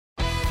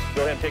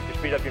go ahead and pick your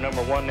speed up. Your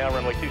number 1 now,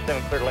 runway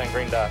 27, clear to land,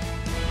 green dot.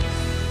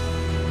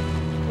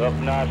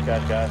 Welcome to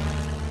Oshkosh, guys.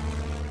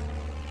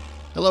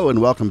 Hello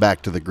and welcome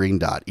back to The Green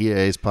Dot,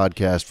 EAA's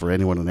podcast for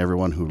anyone and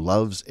everyone who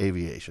loves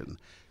aviation.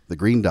 The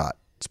Green Dot,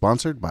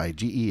 sponsored by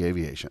GE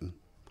Aviation.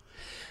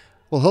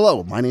 Well,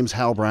 hello, my name's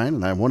Hal Bryan,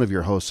 and I'm one of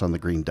your hosts on The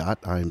Green Dot.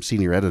 I'm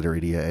senior editor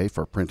at EAA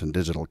for print and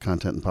digital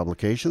content and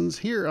publications.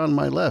 Here on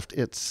my left,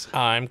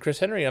 I'm Chris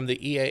Henry. I'm the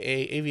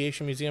EAA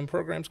Aviation Museum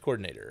Programs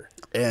Coordinator.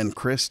 And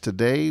Chris,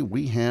 today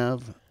we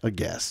have a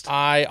guest.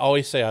 I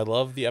always say I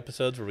love the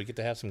episodes where we get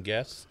to have some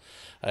guests.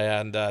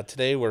 And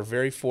today we're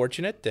very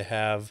fortunate to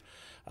have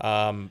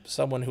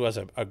someone who has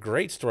a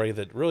great story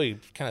that really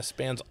kind of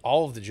spans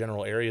all of the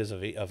general areas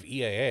of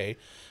EAA.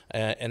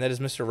 And that is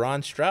Mr.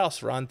 Ron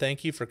Strauss. Ron,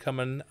 thank you for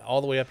coming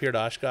all the way up here to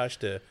Oshkosh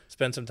to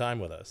spend some time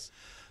with us.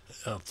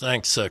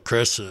 Thanks,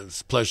 Chris. It's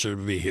a pleasure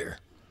to be here.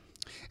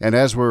 And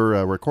as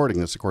we're recording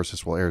this, of course,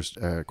 this will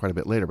air quite a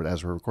bit later, but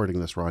as we're recording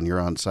this, Ron, you're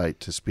on site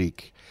to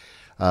speak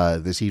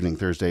this evening,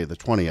 Thursday the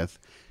 20th,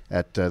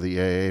 at the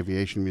EAA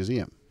Aviation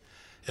Museum.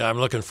 Yeah, I'm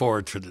looking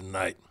forward to the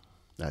night.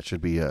 That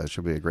should be a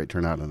great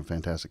turnout and a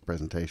fantastic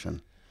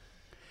presentation.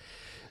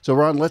 So,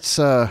 Ron, let's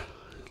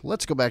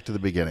go back to the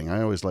beginning.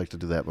 I always like to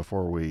do that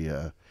before we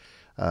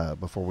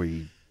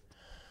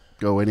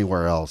go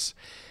anywhere else.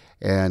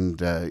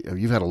 And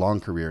you've had a long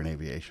career in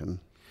aviation.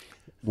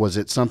 Was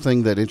it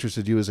something that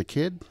interested you as a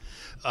kid?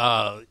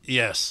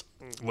 Yes.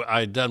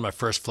 I'd done my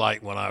first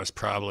flight when I was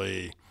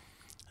probably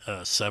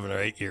 7 or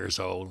 8 years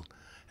old,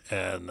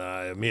 and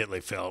I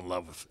immediately fell in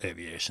love with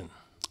aviation.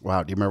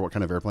 Wow. Do you remember what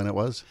kind of airplane it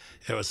was?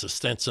 It was a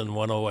Stinson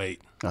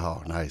 108.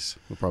 Oh, nice.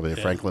 Probably a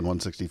Franklin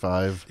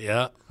 165.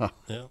 Yeah. Huh.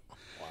 Yeah.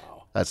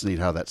 That's neat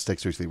how that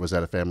sticks with you. Was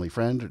that a family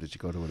friend, or did you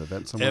go to an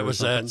event somewhere? It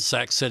was at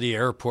Sac City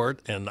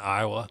Airport in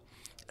Iowa,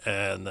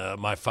 and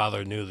my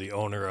father knew the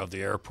owner of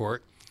the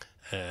airport,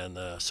 and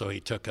so he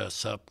took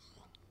us up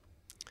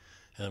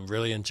and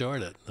really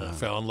enjoyed it. I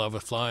fell in love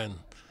with flying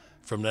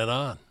from then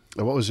on.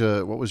 What was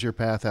your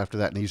path after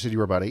that? And you said you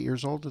were about 8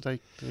 years old. Did I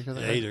hear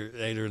that?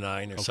 Eight or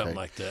nine or something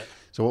like that.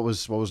 So what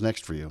was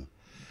next for you?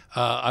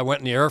 I went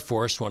in the Air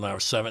Force when I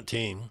was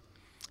 17,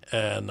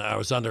 and I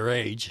was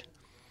underage,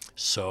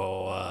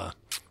 so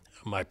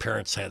my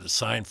parents had to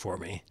sign for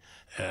me,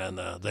 and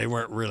they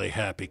weren't really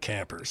happy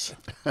campers.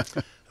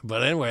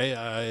 But anyway,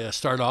 I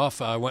started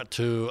off. I went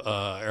to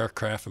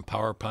aircraft and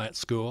power plant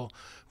school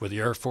with the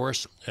Air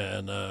Force,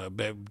 and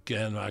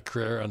began my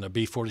career on the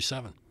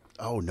B-47.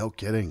 Oh, no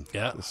kidding.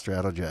 Yeah. The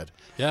Stratojet.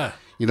 Yeah.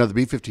 You know, the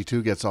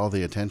B-52 gets all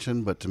the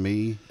attention, but to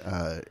me,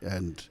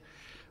 and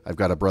I've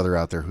got a brother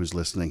out there who's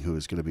listening who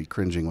is going to be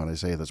cringing when I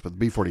say this, but the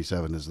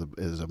B-47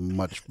 is a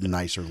much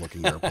nicer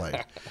looking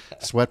airplane.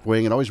 Swept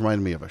wing. It always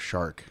reminded me of a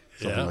shark,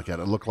 something like that.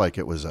 It looked like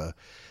it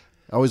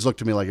always looked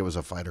to me like it was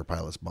a fighter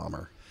pilot's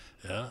bomber.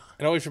 Yeah.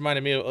 It always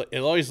reminded me, it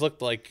always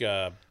looked like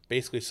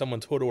basically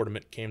someone's hood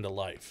ornament came to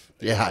life.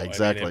 Yeah,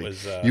 exactly. I mean, it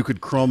was, you could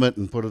chrome it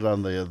and put it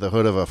on the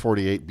hood of a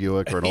 48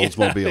 Buick or an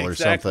Oldsmobile or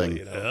something.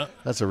 You know?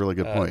 That's a really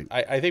good point.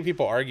 I think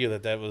people argue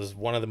that was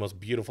one of the most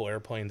beautiful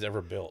airplanes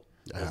ever built.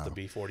 Was the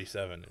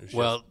B-47.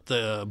 Well,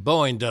 the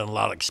Boeing done a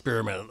lot of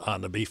experiment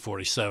on the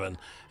B-47,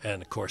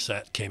 and of course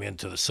that came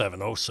into the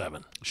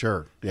 707.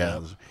 Sure, yeah,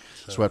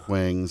 swept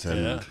wings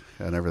and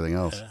everything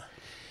else. Yeah.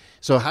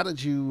 So how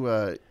did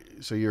you?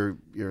 So you're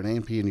an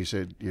A&P, and you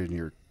said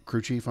you're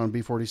crew chief on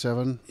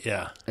B-47.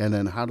 Yeah. And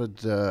then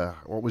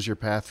what was your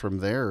path from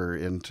there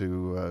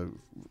into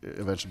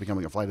eventually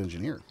becoming a flight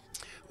engineer?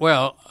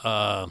 Well,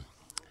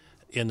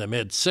 in the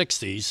mid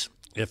 '60s,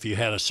 if you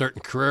had a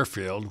certain career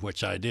field,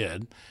 which I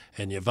did,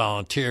 and you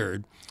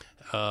volunteered,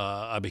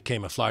 I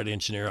became a flight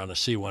engineer on a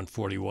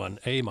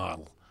C-141A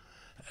model.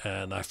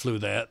 And I flew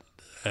that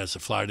as a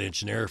flight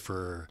engineer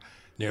for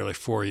nearly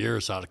 4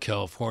 years out of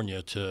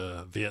California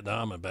to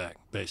Vietnam and back,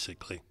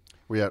 basically.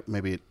 Were you at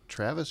maybe at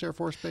Travis Air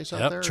Force Base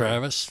out there? Yep,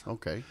 Travis.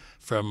 Okay.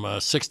 From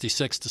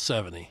 66 to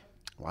 70.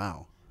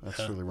 Wow. That's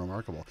really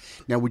remarkable.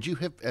 Now, would you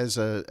have, as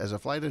a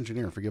flight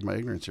engineer, forgive my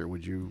ignorance here,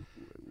 would you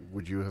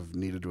have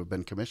needed to have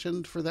been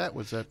commissioned for that?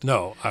 Was that?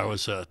 No, I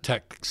was a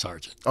tech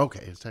sergeant.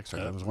 Okay, as tech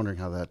sergeant. I was wondering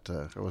how that.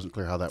 I wasn't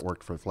clear how that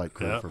worked for flight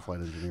crew for flight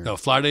engineers. No,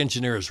 flight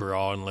engineers were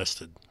all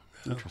enlisted.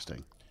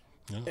 Interesting.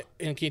 Yeah.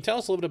 And can you tell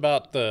us a little bit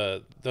about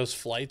those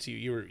flights?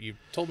 You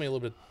told me a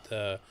little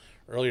bit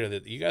earlier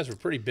that you guys were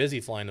pretty busy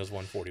flying those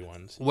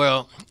 141s.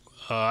 Well,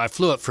 I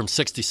flew it from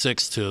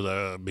 66 to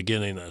the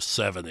beginning of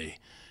 70,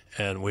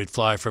 and we'd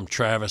fly from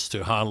Travis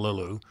to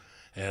Honolulu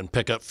and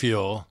pick up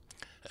fuel,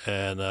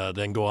 and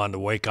then go on to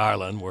Wake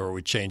Island, where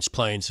we'd change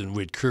planes and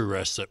we'd crew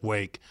rest at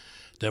Wake.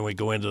 Then we'd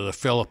go into the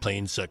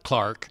Philippines at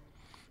Clark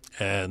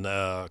and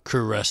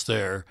crew rest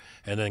there,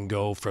 and then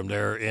go from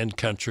there in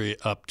country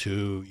up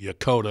to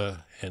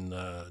Yokota in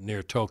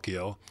near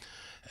Tokyo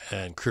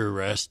and crew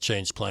rest,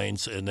 change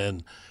planes, and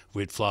then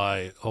we'd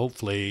fly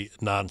hopefully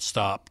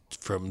nonstop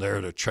from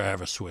there to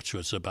Travis, which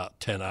was about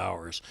 10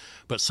 hours.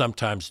 But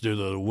sometimes due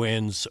to the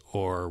winds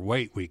or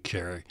weight we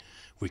carry,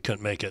 we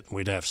couldn't make it, and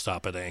we'd have to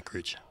stop at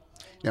Anchorage.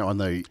 On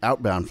the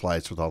outbound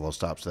flights with all those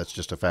stops, that's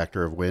just a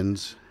factor of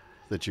winds?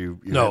 that you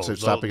No, had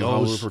stopping in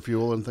Honolulu those- for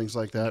fuel and things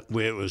like that?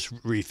 It was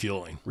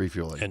refueling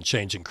Refueling. and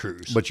changing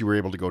crews. But you were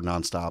able to go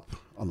nonstop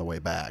on the way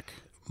back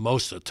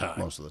most of the time.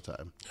 most of the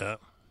time. Yeah.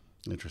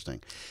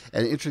 Interesting.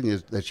 And interesting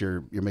is that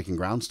you're making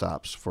ground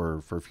stops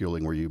for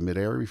fueling. Were you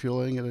mid-air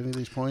refueling at any of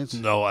these points?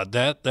 No,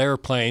 that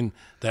airplane,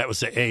 that was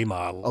the A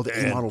model. Oh, the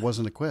A and- model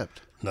wasn't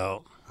equipped.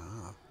 No, it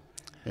was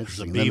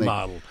Interesting. the B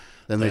model.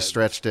 Then they that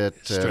stretched it.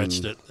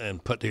 Stretched it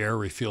and put the air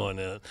refueling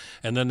in it.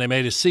 And then they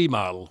made a C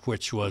model,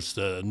 which was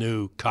the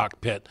new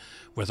cockpit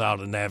without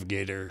a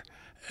navigator,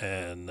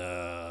 and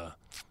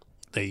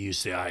they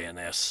used the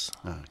INS.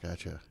 Ah,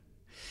 gotcha.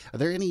 Are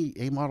there any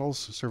A models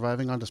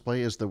surviving on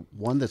display? Is the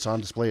one that's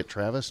on display at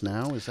Travis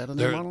now, is that an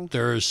A model?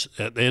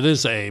 It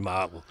is a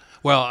model.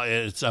 Well,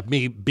 it's a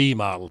B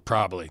model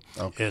probably.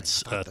 Okay,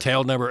 It's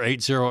tail number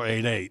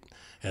 8088.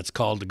 And it's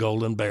called the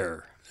Golden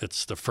Bear.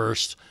 It's the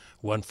first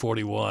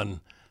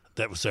 141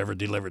 that was ever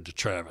delivered to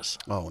Travis.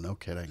 Oh, no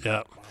kidding.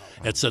 Yeah,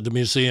 it's at the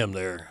museum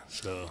there.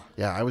 So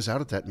Yeah, I was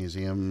out at that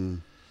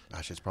museum,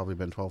 gosh, it's probably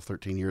been 12,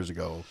 13 years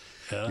ago.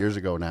 Yeah. Years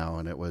ago now,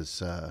 and it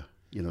was,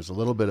 it was a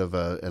little bit of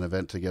an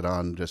event to get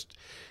on, just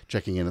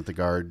checking in at the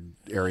guard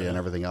area and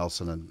everything else,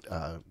 and then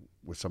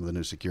with some of the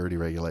new security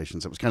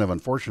regulations. It was kind of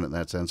unfortunate in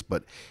that sense,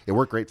 but it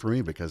worked great for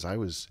me because I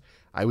was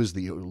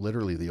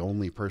literally the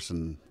only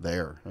person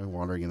there,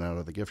 wandering in and out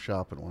of the gift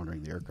shop and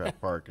wandering the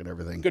aircraft park and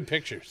everything. Good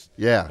pictures.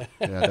 Yeah,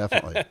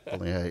 definitely.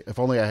 If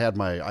only I had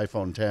my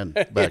iPhone 10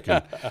 back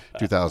in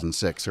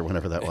 2006 or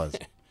whenever that was.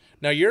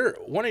 Now,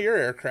 one of your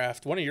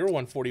aircraft, one of your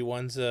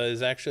 141s,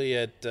 is actually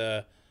at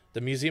the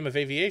Museum of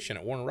Aviation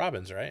at Warner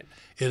Robins, right?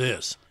 it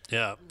is.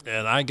 Yeah,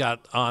 and I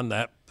got on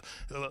that.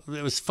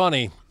 It was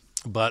funny,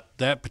 but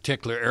that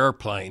particular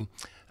airplane,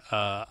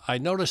 I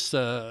noticed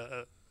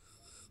the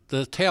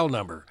tail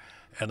number.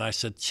 And I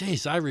said,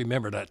 geez, I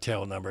remember that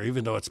tail number,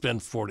 even though it's been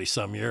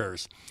 40-some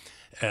years.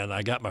 And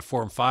I got my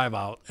Form 5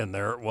 out, and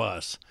there it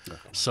was.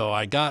 So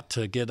I got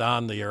to get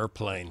on the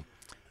airplane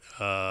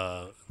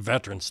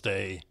Veterans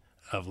Day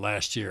of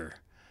last year.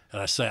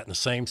 And I sat in the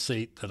same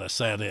seat that I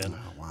sat in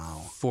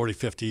 40,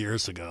 50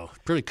 years ago.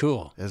 Pretty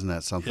cool. Isn't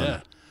that something?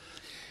 Yeah.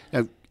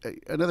 Now,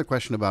 another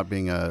question about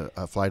being a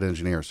flight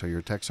engineer. So you're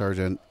a tech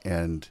sergeant,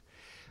 and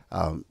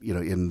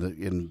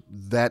in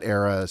that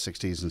era,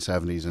 60s and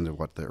 70s into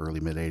the early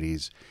mid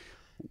 80s,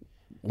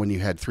 when you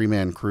had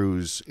 3-man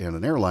crews in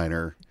an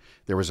airliner,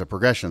 there was a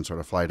progression, sort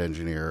of flight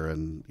engineer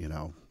and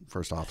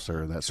first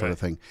officer and that sort of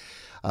thing.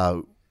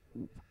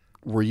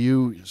 Were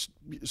you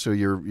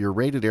your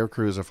rated air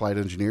crew as a flight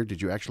engineer?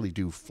 Did you actually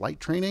do flight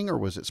training, or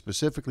was it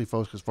specifically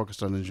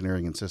focused on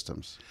engineering and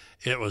systems?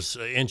 It was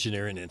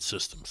engineering and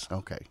systems.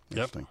 Okay,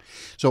 interesting.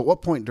 So, at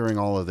what point during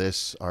all of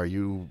this are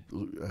you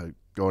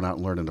going out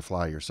and learning to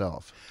fly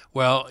yourself?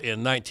 Well,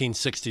 in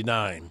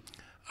 1969,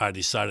 I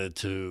decided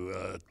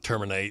to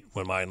terminate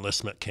when my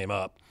enlistment came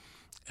up,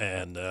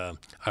 and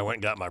I went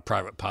and got my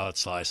private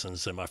pilot's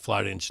license and my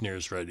flight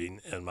engineer's rating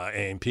and my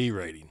A&P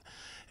rating.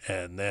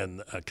 And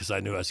then, because I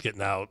knew I was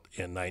getting out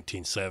in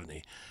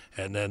 1970,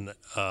 and then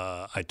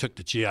I took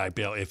the GI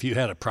Bill. If you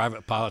had a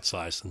private pilot's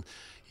license,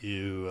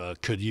 you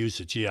could use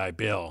the GI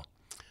Bill,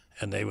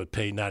 and they would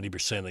pay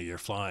 90% of your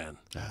flying.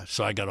 Gosh.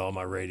 So I got all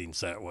my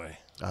ratings that way.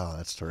 Oh,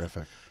 that's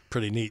terrific.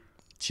 Pretty neat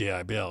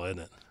GI Bill,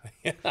 isn't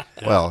it?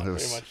 Well, Very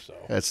much so.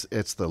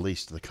 it's the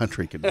least the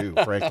country could do,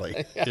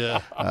 frankly, Yeah.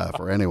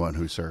 for anyone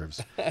who serves.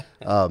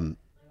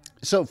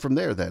 So from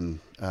there, then,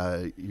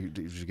 did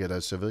you get a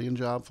civilian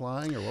job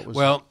flying, or what was?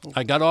 Well,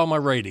 I got all my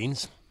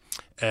ratings,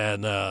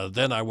 and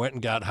then I went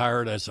and got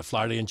hired as a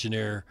flight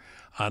engineer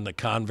on the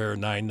Convair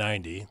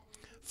 990,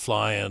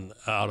 flying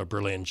out of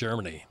Berlin,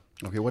 Germany.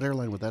 Okay, what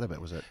airline would that have been?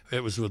 Was it?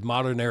 It was with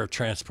Modern Air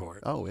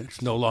Transport. Oh,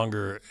 interesting. No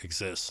longer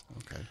exists.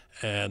 Okay.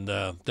 And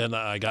then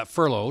I got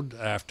furloughed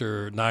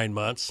after 9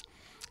 months,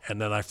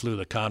 and then I flew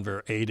the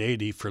Convair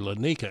 880 for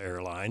Lanica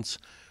Airlines,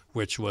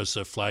 which was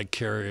the flag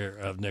carrier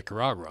of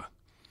Nicaragua,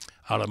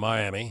 out of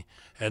Miami.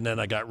 And then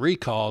I got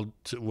recalled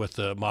with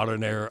the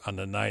Modern Air on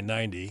the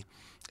 990,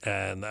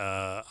 and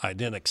I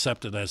didn't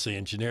accept it as the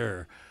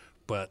engineer,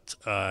 but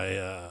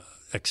I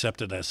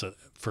accepted as a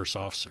first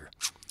officer.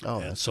 Oh,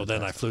 and that's so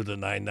then I fantastic. flew the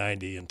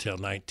 990 until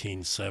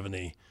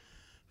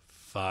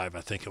 1975,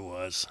 I think it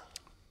was.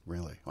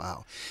 Really?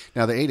 Wow.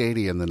 Now, the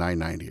 880 and the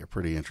 990 are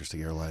pretty interesting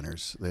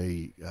airliners.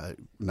 They,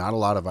 not a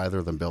lot of either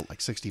of them built, like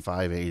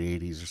 65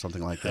 880s or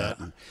something like that.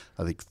 And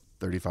I think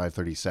 35,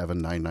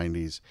 37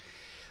 990s.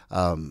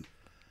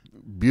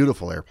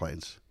 Beautiful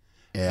airplanes.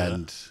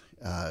 And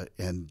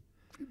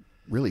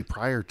really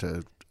prior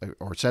to,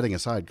 or setting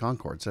aside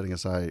Concorde,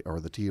 or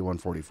the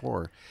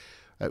Tu-144,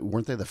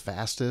 weren't they the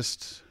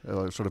fastest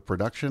sort of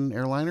production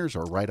airliners,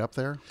 or right up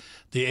there?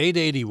 The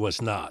 880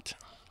 was not,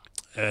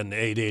 and the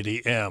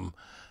 880M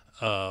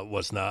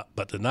was not,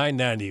 but the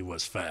 990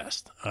 was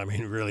fast. I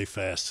mean, really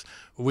fast.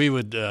 We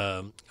would,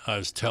 I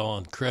was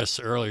telling Chris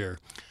earlier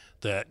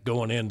that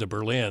going into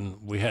Berlin,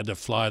 we had to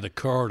fly the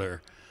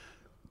corridor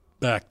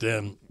back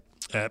then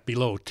at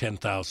below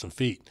 10,000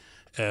 feet.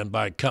 And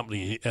by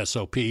company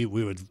SOP, we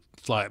would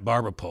fly at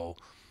barber pole.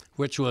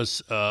 which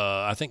was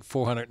I think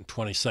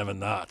 427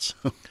 knots,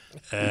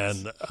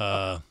 and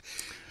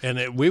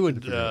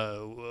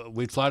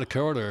we'd fly the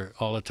corridor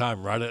all the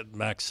time, right at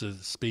max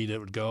speed it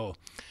would go,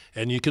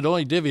 and you could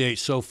only deviate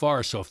so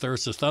far. So if there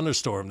was a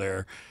thunderstorm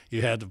there,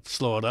 you had to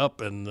slow it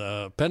up and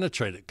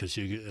penetrate it because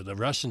the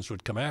Russians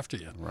would come after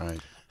you. Right.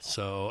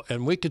 So,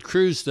 and we could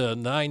cruise the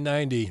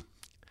 990.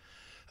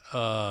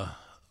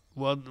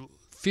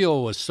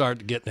 Fuel was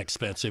starting getting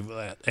expensive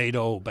at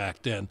 8.0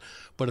 back then.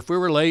 But if we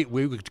were late,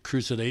 we would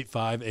cruise at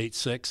 8.5,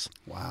 8.6.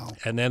 Wow.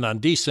 And then on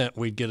descent,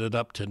 we'd get it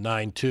up to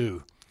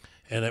 9.2.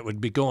 And it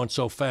would be going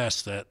so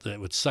fast that it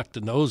would suck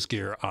the nose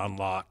gear on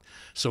lock.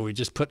 So we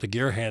just put the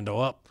gear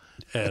handle up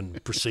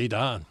and proceed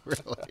on.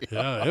 Really?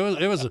 Yeah,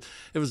 it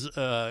was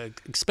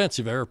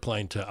expensive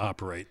airplane to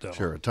operate, though.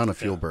 Sure, a ton of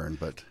fuel burn,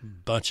 but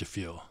Bunch of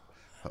fuel.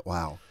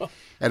 wow.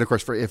 And of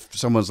course, if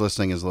someone's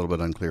listening is a little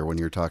bit unclear, when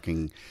you're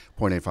talking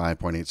 0.85,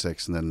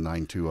 0.86, and then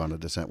 9.2 on a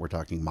descent, we're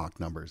talking Mach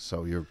numbers.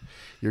 So you're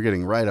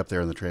getting right up there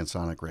in the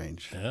transonic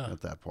range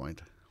at that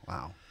point.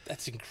 Wow.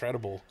 That's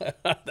incredible.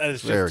 That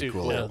is just Very too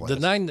cool. cool. Yeah.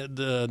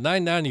 The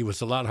 990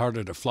 was a lot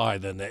harder to fly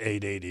than the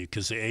 880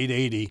 because the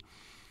 880,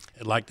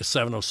 like the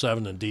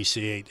 707 and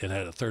DC-8, it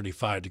had a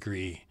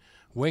 35-degree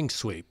wing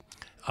sweep.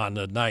 On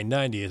the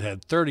 990, it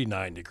had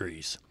 39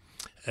 degrees.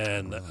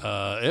 And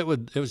it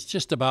was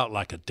just about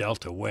like a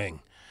delta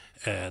wing.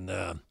 And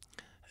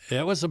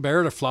it was a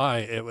bear to fly.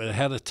 It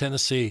had a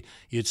tendency,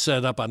 you'd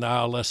set up on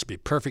ILS, be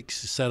perfect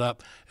set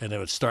up, and it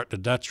would start the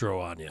Dutch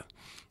row on you.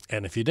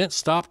 And if you didn't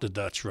stop the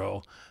Dutch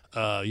row,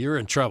 you're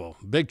in trouble,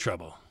 big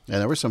trouble. And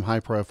there were some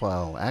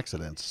high-profile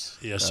accidents.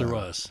 Yes, there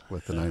was.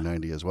 With the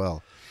 990 as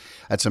well.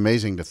 That's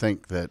amazing to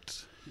think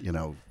that,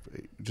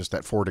 just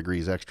that 4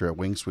 degrees extra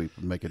wing sweep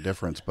would make a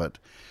difference. But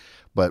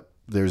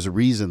there's a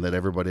reason that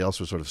everybody else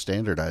was sort of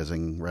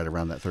standardizing right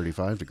around that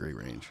 35-degree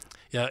range.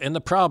 Yeah, and the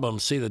problem,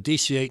 see, the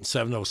DC-8 and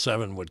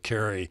 707 would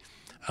carry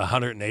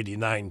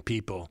 189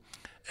 people,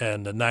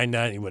 and the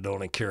 990 would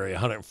only carry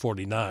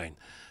 149.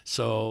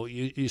 So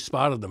you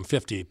spotted them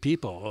 50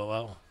 people.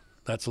 Well,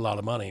 that's a lot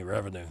of money,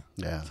 revenue.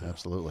 Yeah,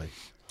 absolutely.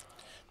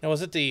 Now,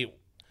 was it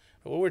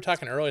what we were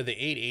talking earlier, the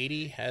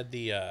 880 had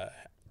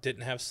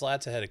didn't have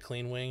slats, it had a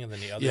clean wing, and then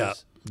the others? Yeah,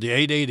 the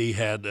 880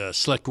 had a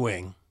slick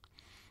wing,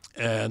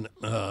 and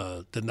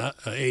the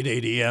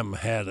 880M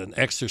had an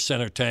extra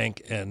center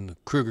tank and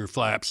Kruger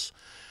flaps,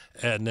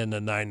 and then the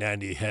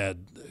 990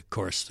 had, of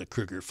course, the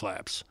Kruger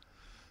flaps.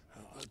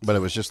 But it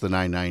was just the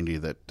 990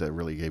 that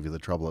really gave you the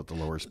trouble at the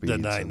lower speeds. The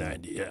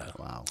 990, yeah.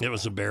 Wow. It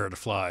was a bear to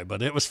fly,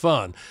 but it was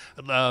fun.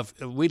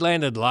 We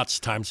landed lots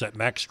of times at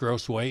max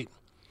gross weight,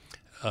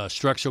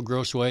 structural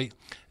gross weight,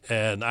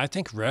 and I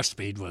think ref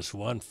speed was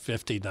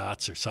 150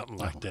 knots or something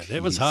like that. Geez.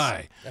 It was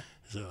high.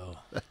 So,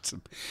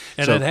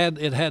 and so-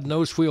 it had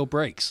nose wheel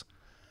brakes.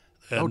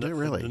 Oh, And did it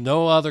really?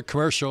 No other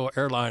commercial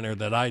airliner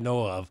that I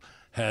know of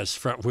has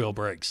front wheel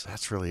brakes.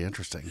 That's really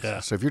interesting. Yeah.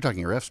 So if you're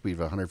talking ref speed of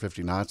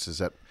 150 knots, is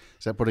that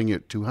putting you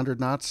at 200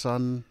 knots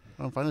on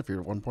fine if you're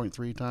at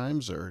 1.3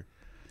 times or?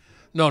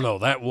 No,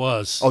 that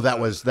was Oh, that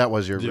was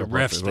your the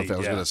ref speed. I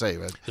was yeah. going to say,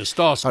 but The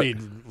stall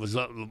speed was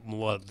a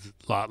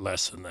lot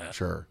less than that.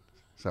 sure.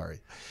 Sorry.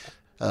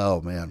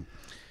 Oh man.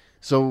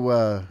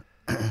 So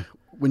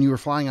when you were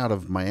flying out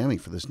of Miami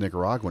for this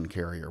Nicaraguan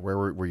carrier, where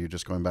were you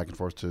just going back and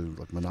forth to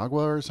like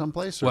Managua or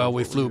someplace? Or Well,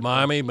 we what were flew you-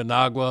 Miami,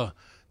 Managua,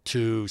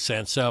 to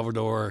San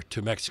Salvador,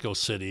 to Mexico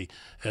City,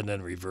 and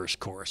then reverse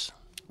course.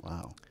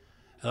 Wow.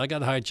 And I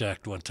got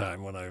hijacked one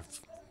time when I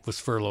was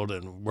furloughed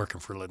and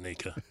working for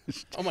Lanica.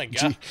 Oh, my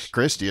gosh.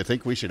 Chris, do you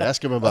think we should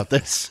ask him about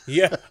this?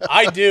 Yeah,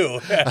 I do.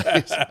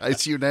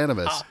 It's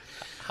unanimous.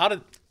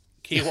 Can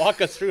you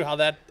walk us through how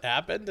that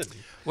happened?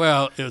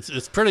 Well,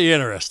 it's pretty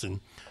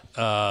interesting.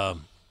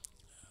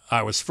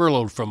 I was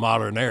furloughed from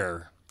Modern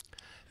Air,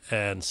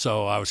 and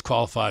so I was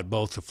qualified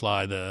both to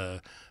fly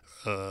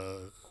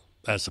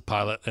as a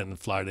pilot and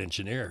flight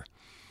engineer.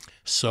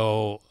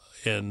 So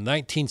in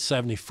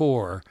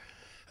 1974,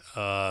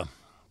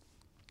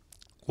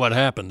 what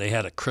happened? They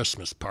had a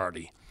Christmas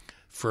party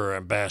for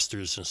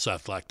ambassadors and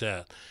stuff like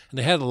that, and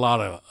they had a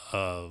lot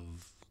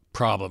of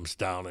problems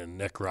down in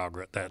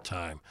Nicaragua at that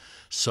time.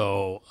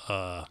 So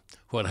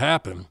what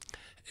happened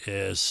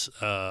is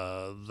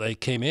they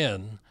came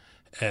in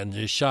and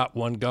they shot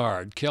one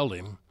guard, killed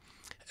him,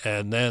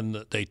 and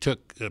then they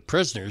took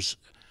prisoners,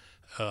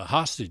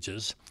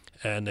 hostages,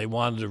 and they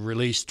wanted to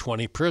release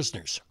 20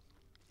 prisoners,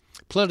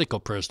 political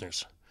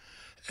prisoners.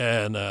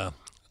 And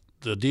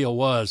the deal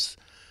was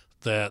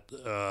that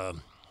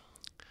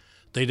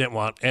they didn't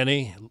want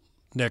any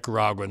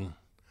Nicaraguan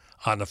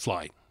on the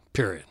flight,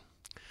 period.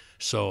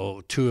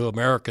 So 2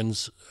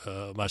 Americans,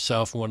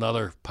 myself and one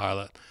other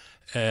pilot,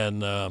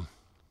 and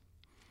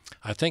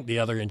I think the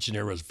other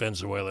engineer was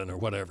Venezuelan or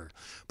whatever.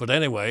 But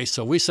anyway,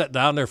 so we sat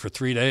down there for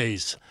 3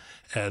 days,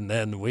 and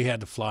then we had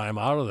to fly them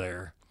out of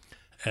there.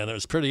 And it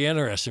was pretty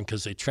interesting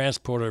because they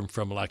transported them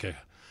from like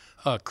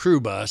a crew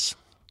bus,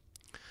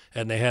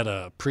 and they had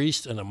a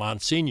priest and a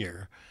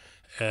Monsignor.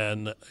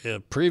 And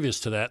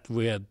previous to that,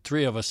 we had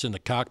 3 of us in the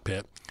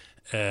cockpit,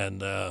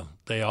 and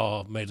they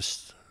all made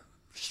us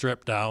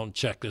strip down,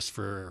 check us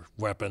for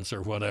weapons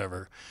or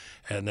whatever.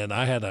 And then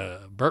I had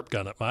a burp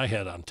gun at my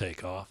head on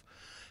takeoff.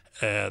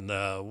 And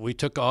we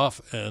took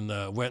off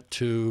and went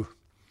to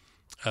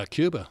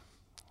Cuba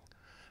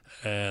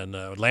and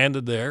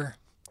landed there.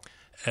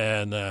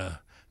 And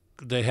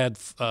they had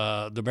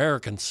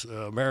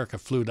America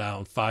flew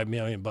down $5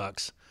 million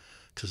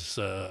because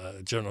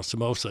General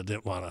Somoza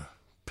didn't want to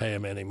pay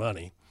him any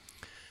money.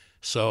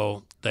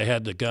 So they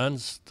had the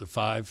guns, the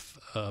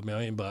 $5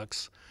 million,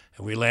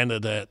 and we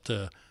landed at.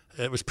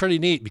 It was pretty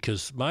neat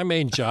because my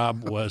main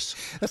job was.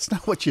 That's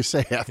not what you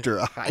say after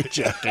a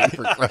hijacking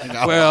for crying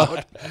out Well,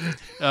 loud.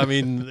 I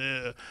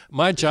mean,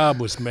 my job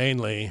was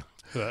mainly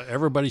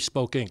everybody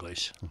spoke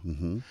English,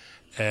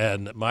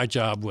 and my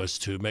job was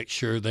to make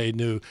sure they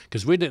knew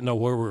because we didn't know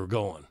where we were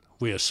going.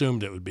 We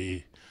assumed it would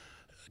be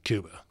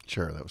Cuba.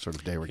 Sure, that was sort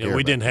of day Yeah,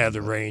 we didn't have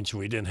the range,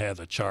 we didn't have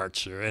the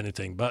charts or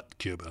anything but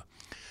Cuba.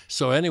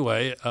 So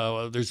anyway,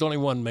 there's only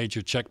one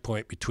major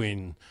checkpoint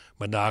between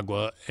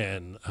Managua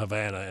and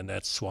Havana, and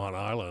that's Swan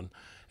Island.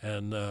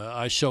 And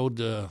I showed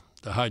the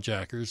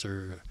hijackers,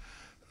 or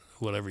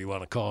whatever you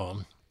want to call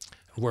them,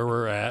 where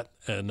we're at.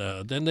 And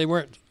then they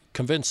weren't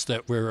convinced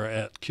that we were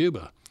at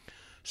Cuba.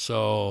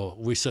 So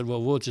we said,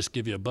 well, we'll just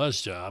give you a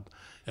buzz job.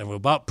 And we're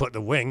about putting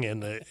a wing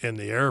in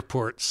the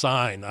airport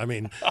sign. I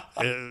mean,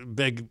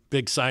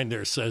 big sign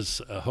there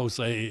says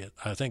Jose,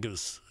 I think it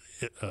was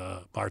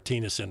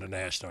Martinez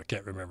International. I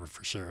can't remember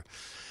for sure.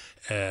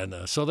 And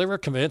so they were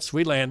convinced.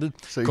 We landed.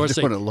 So of you're course,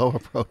 doing a low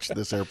approach to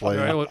this airplane.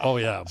 oh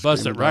yeah,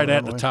 buzzed it Screaming right down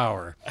at the the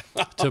tower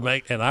to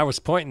make. And I was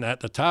pointing at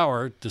the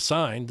tower, the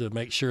sign, to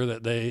make sure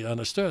that they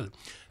understood.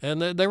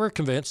 And they were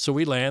convinced. So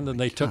we landed, and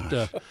they took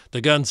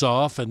the guns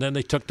off, and then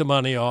they took the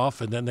money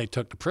off, and then they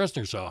took the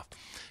prisoners off,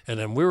 and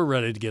then we were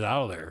ready to get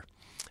out of there.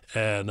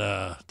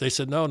 And they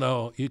said,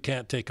 no, you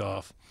can't take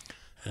off.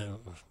 And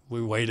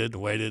we waited,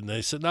 and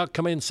they said, no,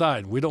 come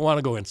inside. We don't want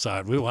to go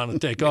inside. We want to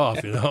take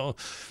off, you know.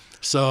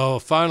 So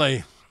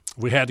finally,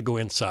 we had to go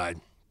inside.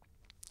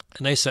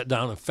 And they sat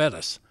down and fed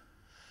us.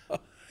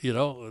 You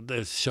know,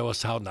 they show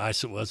us how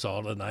nice it was,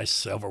 all the nice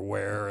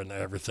silverware and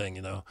everything,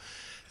 you know.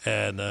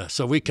 And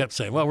so we kept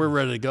saying, well, we're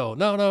ready to go.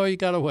 No, you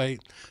got to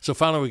wait. So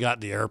finally we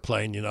got the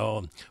airplane, you know,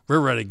 and we're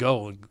ready to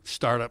go,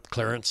 startup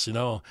clearance, you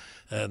know.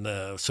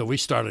 And so we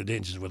started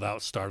engines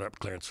without startup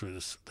clearance. We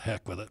just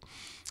heck with it.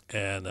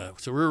 And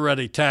so we were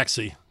ready to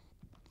taxi.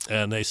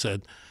 And they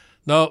said,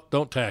 no,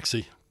 don't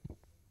taxi.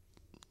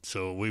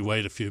 So we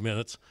wait a few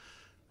minutes.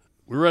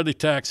 We're ready to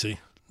taxi.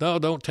 No,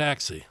 don't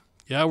taxi.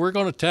 Yeah, we're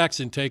going to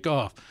taxi and take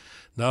off.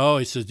 No,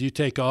 he says, you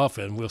take off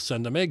and we'll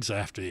send the MiGs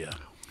after you.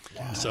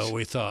 Wow. So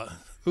we thought,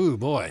 ooh,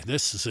 boy,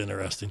 this is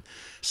interesting.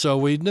 So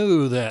we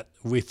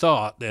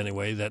thought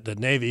anyway, that the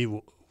Navy,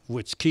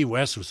 which Key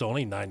West was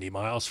only 90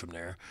 miles from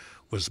there,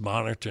 was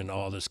monitoring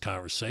all this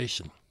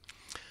conversation.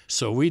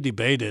 So we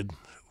debated,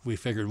 we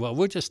figured, well,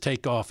 we'll just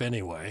take off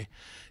anyway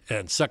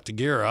and suck the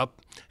gear up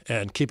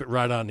and keep it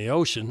right on the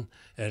ocean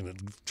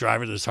and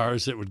drive it as hard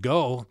as it would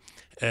go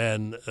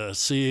and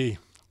see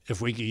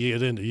if we could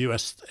get into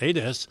U.S.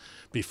 ADIS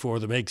before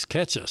the MiGs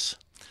catch us.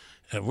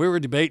 And we were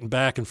debating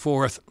back and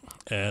forth,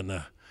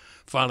 and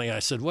finally I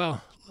said,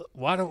 well,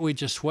 why don't we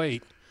just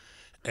wait?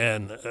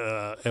 And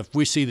if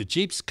we see the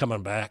Jeeps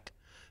coming back,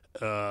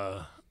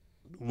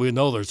 we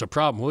know there's a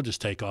problem. We'll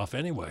just take off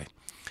anyway.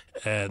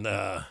 And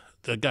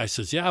the guy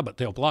says, yeah, but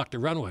they'll block the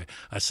runway.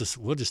 I says,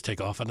 we'll just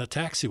take off on the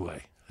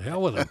taxiway. The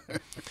hell with them,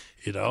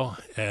 you know.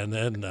 And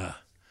then,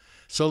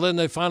 so then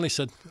they finally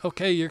said,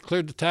 okay, you're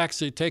cleared to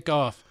taxi, take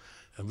off.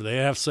 And they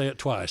have to say it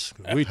twice.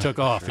 We took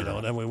off, you know,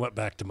 and then we went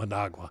back to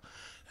Managua.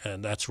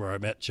 And that's where I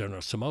met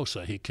General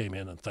Somoza. He came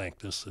in and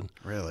thanked us, and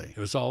Really? it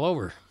was all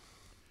over.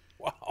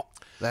 Wow.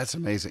 That's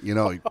amazing. You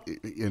know,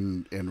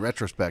 in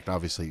retrospect,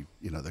 obviously,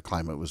 you know, the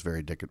climate was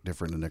very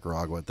different in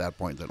Nicaragua at that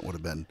point than it would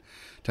have been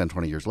 10,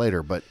 20 years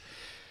later. But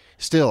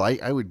still,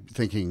 I would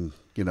thinking,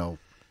 you know,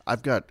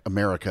 I've got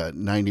America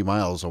 90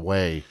 miles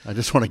away. I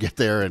just want to get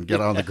there and get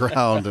on the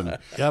ground and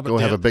go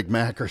have a Big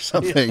Mac or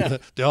something.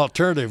 The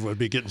alternative would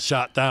be getting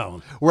shot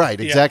down.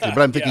 Right, exactly.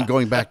 But I'm thinking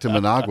going back to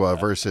Managua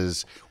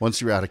versus once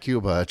you're out of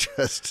Cuba,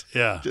 just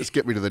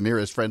get me to the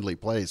nearest friendly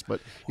place. But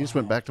you just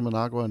went back to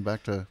Managua and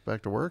back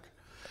to work?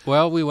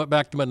 Well, we went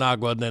back to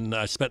Managua, and then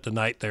I spent the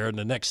night there. And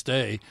the next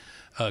day,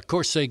 of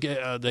course, they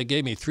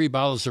gave me 3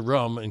 bottles of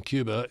rum in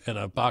Cuba and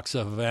a box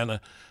of Havana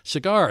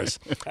cigars.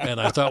 And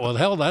I thought, well,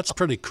 hell, that's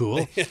pretty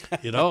cool,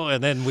 you know.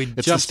 And then we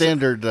It's the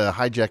standard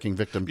hijacking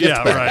victim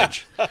gift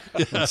package.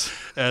 Right.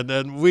 And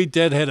then we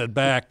deadheaded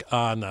back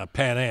on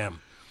Pan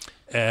Am,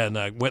 and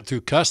I went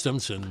through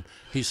customs. And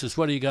he says,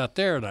 "What do you got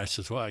there?" And I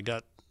says, "Well, I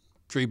got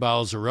 3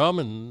 bottles of rum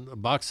and a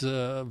box of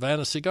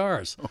Havana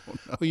cigars." Oh,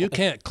 no. Well, you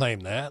can't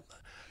claim that.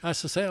 I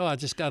said, "Hey, I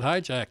just got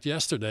hijacked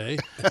yesterday.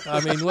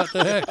 I mean, what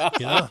the heck,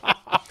 you know?"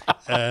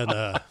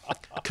 And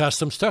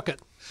customs took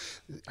it.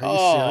 Are you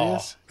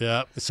serious?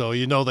 Yeah. So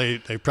you know they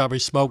probably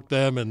smoked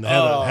them and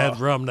had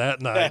rum that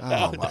night.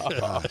 Oh my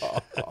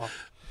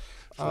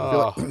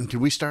gosh! Can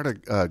we start a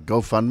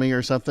GoFundMe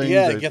or something?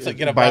 Yeah, get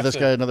a buy box this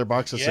guy another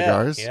box of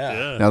cigars.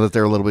 Yeah. Now that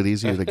they're a little bit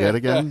easier to get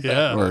again.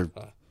 Yeah. Or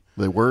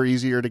They were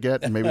easier to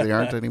get, and maybe they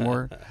aren't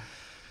anymore.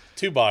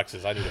 2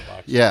 boxes. I need a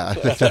box. Yeah,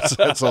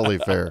 that's only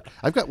fair.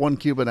 I've got one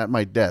Cuban at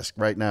my desk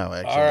right now,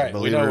 actually. All right. We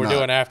believe know it what or we're not.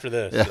 doing after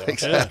this. Yeah, so.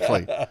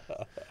 exactly.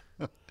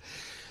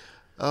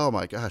 Oh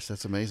my gosh,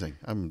 that's amazing.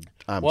 I'm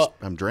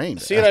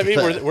drained. See what I after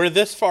mean? that. We're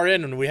this far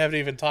in and we haven't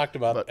even talked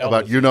about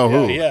About Elvis. you know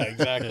who. Yeah,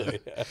 exactly.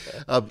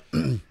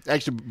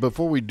 Actually,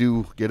 before we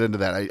do get into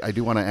that, I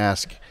do want to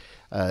ask.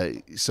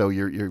 So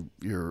you're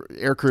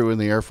air crew in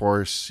the Air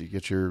Force. You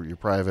get your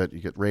private. You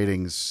get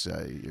ratings.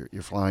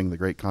 You're flying the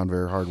great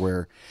Convair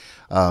hardware.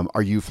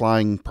 Are you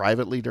flying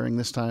privately during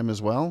this time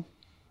as well?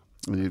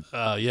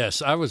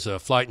 Yes, I was a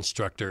flight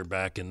instructor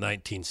back in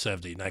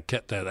 1970, and I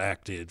kept that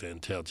active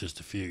until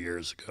just a few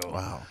years ago.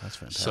 Wow, that's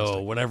fantastic.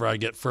 So whenever I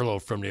get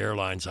furloughed from the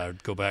airlines, I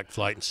would go back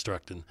flight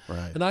instructing.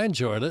 Right. And I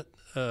enjoyed it.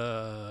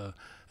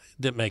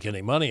 Didn't make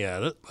any money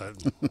at it,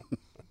 but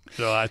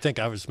so I think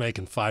I was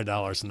making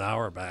 $5 an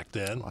hour back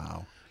then.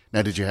 Wow.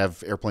 Now, did you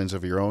have airplanes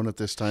of your own at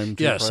this time?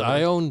 Too, Yes,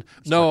 privately? I owned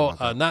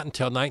not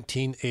until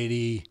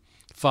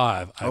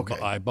 1985. Okay.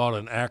 I bought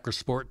an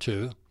Acrosport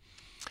 2,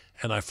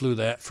 and I flew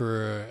that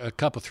for a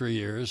couple 3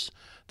 years.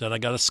 Then I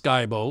got a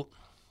Skyboat,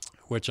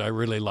 which I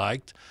really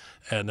liked,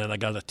 and then I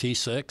got a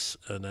T6,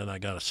 and then I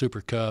got a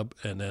Super Cub,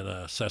 and then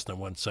a Cessna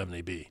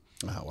 170B.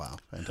 Oh wow,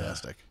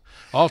 fantastic.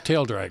 All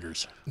tail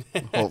draggers.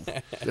 Well,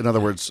 in other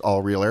words,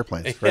 all real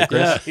airplanes, right,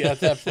 Chris? Yeah,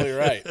 that's absolutely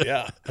right.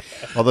 Yeah.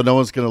 Although no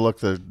one's going to look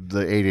the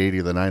 880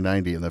 or the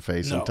 990 in the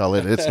face and tell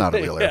it it's not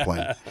a real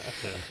airplane.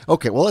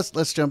 Okay, well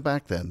let's jump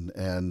back then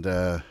and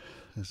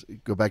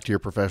go back to your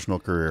professional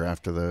career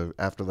after the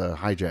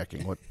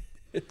hijacking.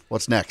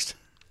 What's next?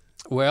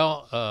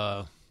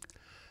 Well,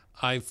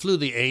 I flew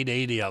the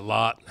 880 a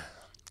lot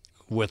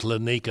with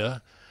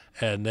Lanica,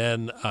 and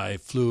then I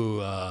flew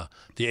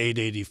the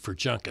 880 for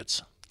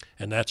junkets.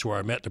 And that's where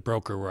I met the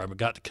broker, where I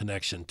got the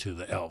connection to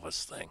the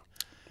Elvis thing.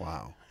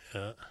 Wow.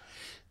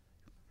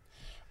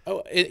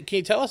 Oh, can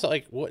you tell us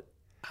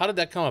how did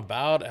that come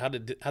about? How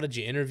did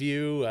you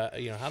interview?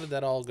 How did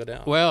that all go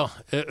down? Well,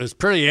 it was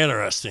pretty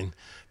interesting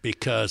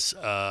because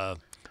I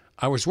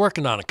was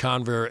working on a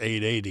Convair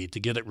 880 to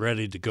get it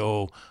ready to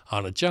go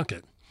on a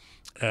junket.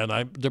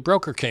 And the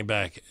broker came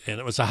back, and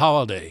it was a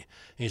holiday.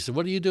 And he said,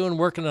 "What are you doing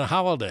working on a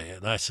holiday?"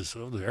 And I said,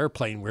 "Oh, the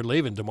airplane, we're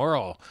leaving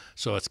tomorrow,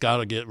 so it's got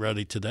to get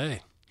ready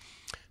today."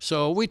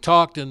 So we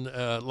talked and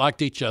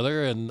liked each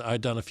other, and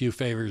I'd done a few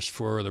favors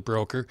for the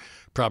broker,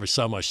 probably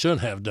some I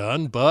shouldn't have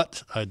done,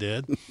 but I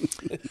did.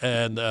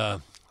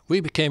 And we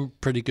became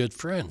pretty good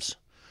friends.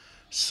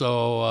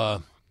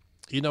 So,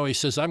 he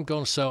says, "I'm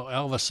going to sell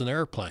Elvis an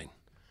airplane."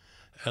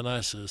 And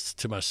I says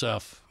to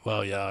myself,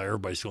 well, yeah,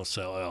 everybody's going to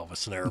sell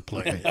Elvis an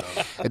airplane.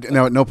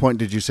 Now, at no point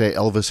did you say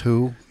Elvis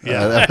who?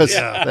 Yeah,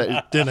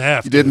 didn't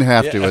have to. You didn't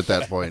have to at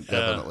that point,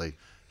 definitely.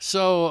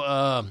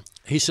 So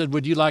he said,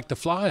 "Would you like to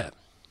fly it?"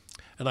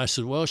 And I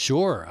said, "Well,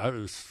 sure." I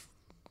was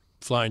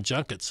flying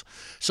junkets.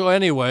 So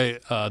anyway,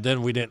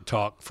 then we didn't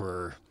talk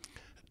for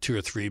 2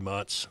 or 3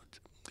 months,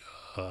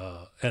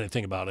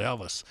 anything about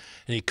Elvis.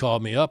 And he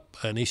called me up,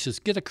 and he says,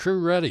 "Get a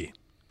crew ready."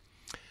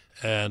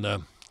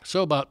 And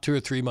so about 2 or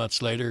 3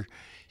 months later,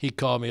 he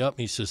called me up,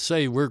 and he says,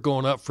 "Say, we're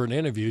going up for an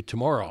interview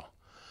tomorrow."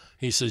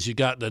 He says, "You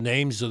got the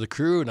names of the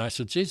crew?" And I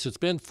said, "Geez, it's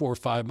been 4 or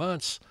 5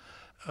 months.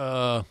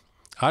 I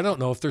don't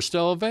know if they're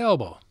still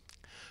available."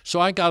 So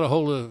I got a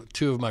hold of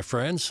 2 of my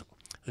friends.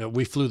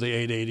 We flew the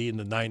 880 and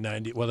the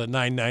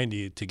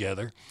 990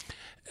 together.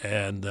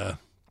 And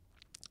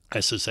I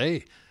says,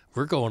 "Hey,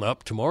 we're going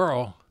up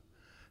tomorrow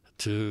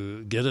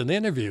to get an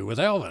interview with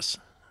Elvis."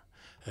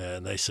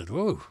 And they said,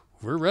 "Whoa,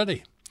 we're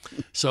ready."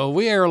 So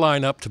we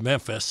airline up to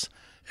Memphis,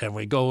 and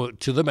we go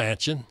to the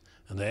mansion,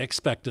 and they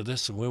expected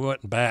us, and we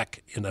went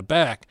back in the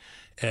back.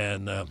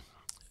 And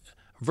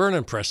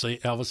Vernon Presley,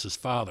 Elvis's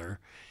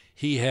father,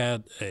 he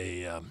had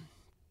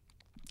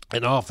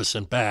an office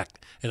in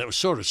back, and it was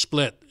sort of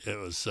split. It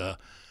was a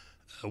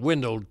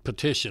windowed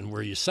partition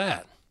where you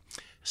sat.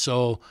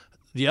 So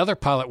the other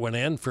pilot went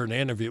in for an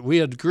interview. We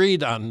had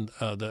agreed on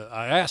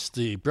I asked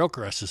the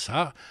broker, I says,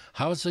 how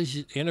does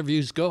these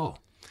interviews go?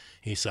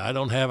 He said, "I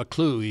don't have a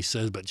clue." He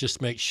says, "But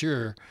just make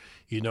sure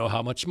you know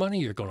how much money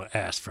you're going to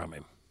ask from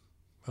him."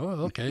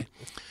 Oh, okay.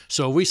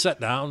 So we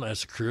sat down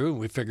as a crew, and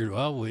we figured,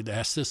 well, we'd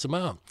ask this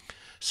amount.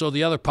 So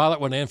the other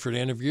pilot went in for an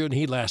interview, and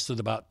he lasted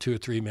about 2 or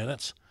 3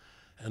 minutes,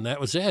 and that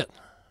was it.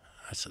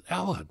 I said,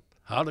 "Elwood,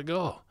 how'd it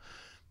go?"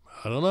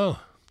 "I don't know."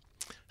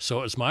 So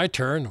it was my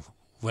turn.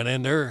 Went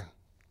in there,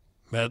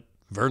 met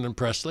Vernon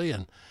Presley,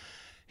 and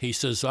he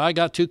says, "I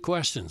got 2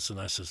 questions." And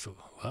I says,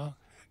 "Well,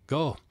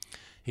 go."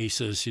 He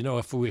says,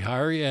 "If we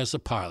hire you as a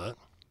pilot,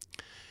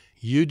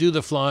 you do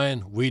the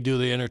flying, we do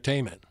the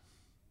entertainment."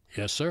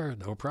 "Yes, sir,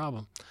 no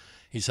problem."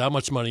 He said, "How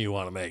much money you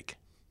want to make?"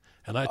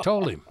 And I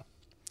told him.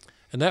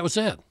 And that was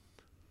it.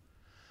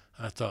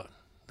 I thought,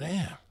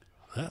 damn,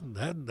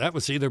 that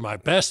was either my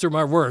best or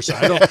my worst.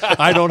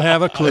 I don't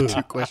have a clue.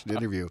 2-question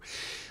interview.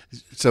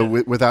 So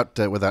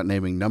without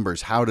naming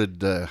numbers, how did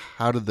the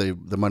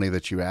money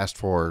that you asked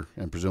for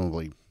and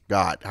presumably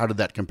got. How did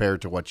that compare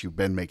to what you've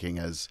been making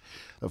as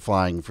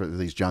flying for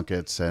these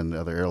junkets and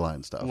other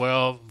airline stuff?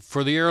 Well,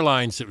 for the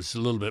airlines, it was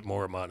a little bit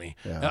more money.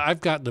 Yeah.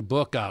 I've got the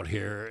book out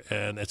here,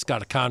 and it's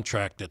got a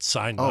contract that's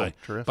signed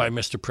terrific. by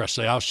Mr.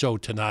 Presley. I'll show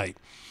tonight.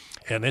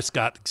 And it's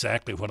got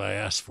exactly what I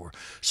asked for.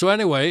 So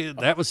anyway,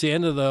 that was the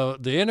end of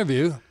the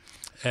interview,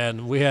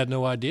 and we had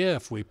no idea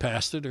if we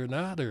passed it or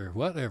not or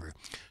whatever.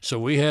 So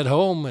we head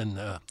home,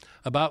 and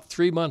about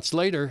 3 months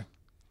later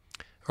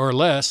or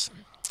less,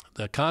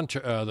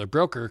 the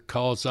broker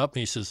calls up, and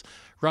he says,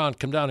 Ron,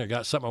 come down here.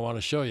 Got something I want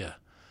to show you.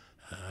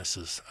 I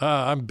says,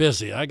 I'm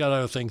busy. I got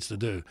other things to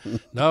do.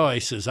 No, he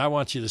says, I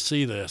want you to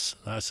see this.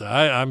 I said,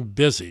 I'm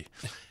busy.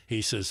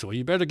 He says, well,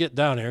 you better get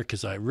down here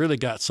because I really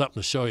got something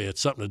to show you.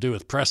 It's something to do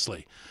with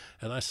Presley.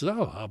 And I said,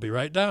 oh, I'll be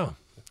right down.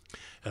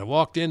 And I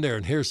walked in there,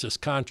 and here's this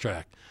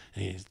contract.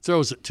 And he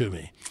throws it to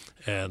me.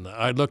 And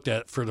I looked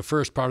at it for the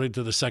first party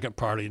to the second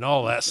party and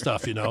all that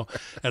stuff, you know.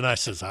 And I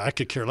says, I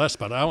could care less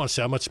about it. I want to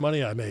see how much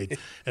money I made.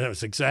 And it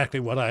was exactly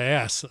what I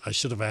asked. I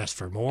should have asked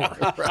for more.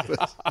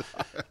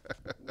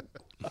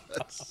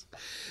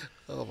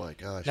 Oh, my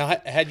gosh.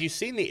 Now, had you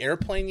seen the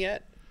airplane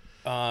yet?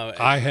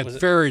 I had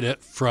ferried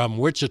it from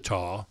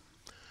Wichita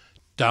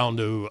down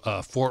to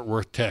Fort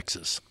Worth,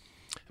 Texas.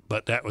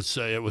 But that was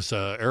it was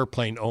an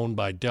airplane owned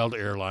by Delta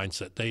Airlines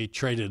that they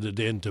traded it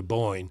into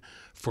Boeing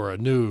for a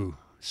new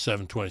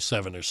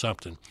 727 or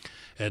something.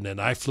 And then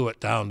I flew it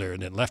down there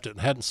and then left it and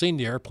hadn't seen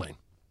the airplane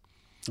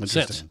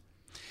since.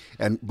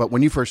 But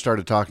when you first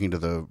started talking to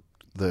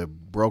the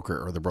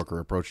broker, or the broker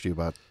approached you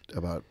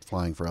about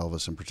flying for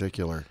Elvis in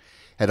particular,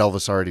 had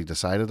Elvis already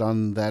decided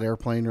on that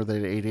airplane or the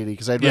 880?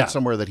 Because I'd read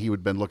somewhere that he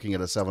had been looking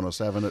at a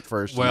 707 at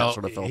first, and that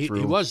sort of fell through.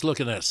 He was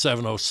looking at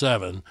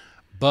 707,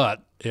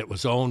 but it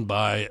was owned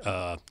by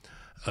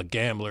a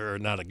gambler, or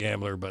not a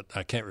gambler, but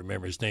I can't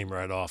remember his name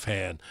right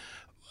offhand.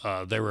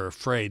 They were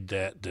afraid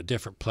that the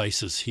different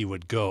places he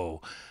would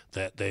go,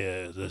 that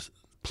the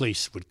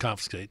police would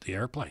confiscate the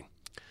airplane.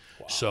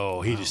 Wow.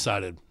 So he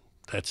decided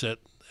that's it,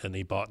 and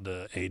he bought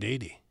the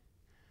 880.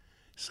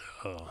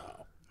 So.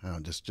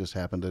 Just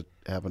happened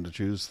to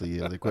choose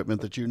the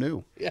equipment that you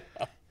knew. Yeah,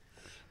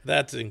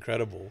 that's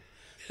incredible.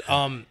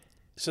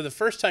 So the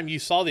first time you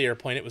saw the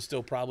airplane, it was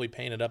still probably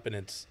painted up in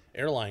its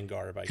airline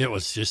garb. I guess. It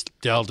was just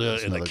Delta,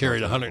 and it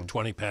carried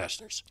 120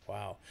 passengers.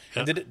 Wow!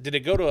 And did it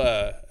go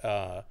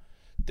to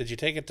did you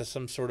take it to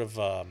some sort of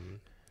a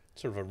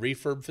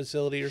refurb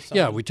facility or something?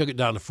 Yeah, we took it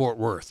down to Fort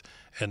Worth,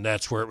 and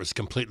that's where it was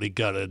completely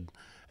gutted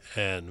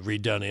and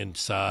redone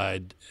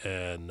inside,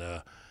 and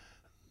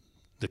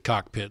the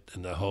cockpit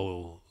and the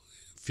whole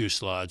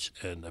fuselage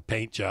and the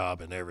paint job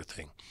and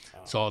everything. Wow.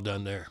 It's all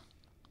done there.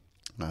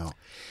 Wow.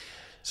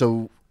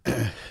 So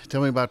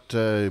tell me about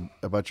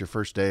your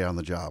first day on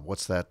the job.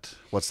 What's that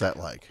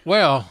like?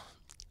 Well,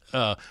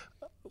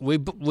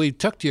 we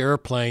took the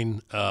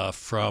airplane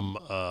from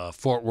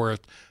Fort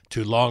Worth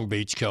to Long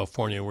Beach,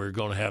 California. We were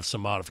going to have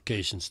some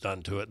modifications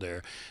done to it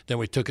there. Then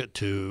we took it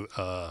to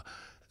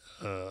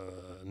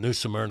New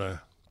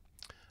Smyrna,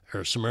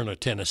 or Smyrna,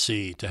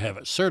 Tennessee, to have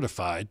it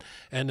certified.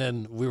 And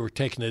then we were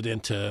taking it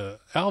into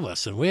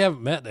Elvis, and we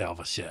haven't met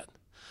Elvis yet.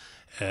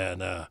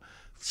 And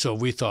so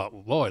we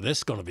thought, boy, this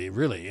is going to be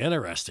really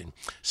interesting.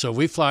 So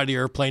we fly the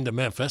airplane to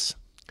Memphis,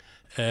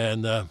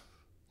 and no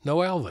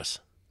Elvis.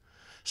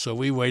 So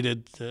we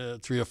waited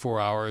 3 or 4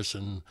 hours,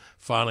 and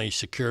finally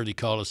security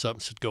called us up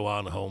and said, go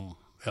on home.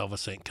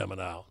 Elvis ain't coming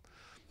out.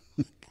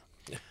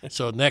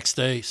 So next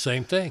day,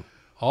 same thing.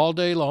 All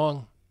day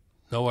long,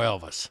 no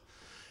Elvis.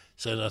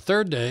 So the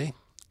third day,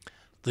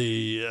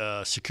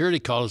 the security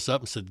called us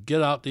up and said,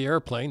 get out the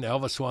airplane.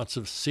 Elvis wants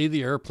to see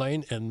the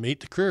airplane and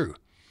meet the crew.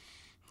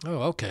 Oh,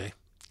 okay.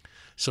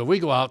 So we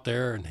go out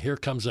there, and here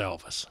comes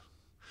Elvis.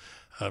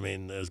 I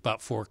mean, it was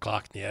about 4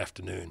 o'clock in the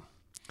afternoon.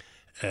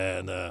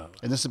 And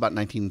this is about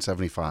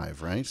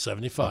 1975, right?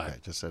 75. Okay,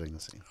 just setting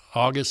the scene.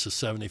 August of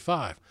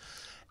 75.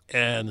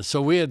 And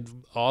so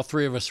all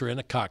three of us were in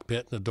a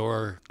cockpit, and the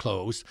door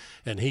closed,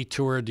 and he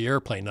toured the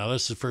airplane. Now,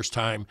 this is the first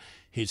time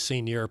he'd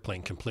seen the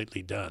airplane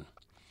completely done.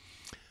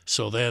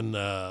 So then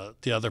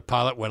the other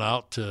pilot went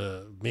out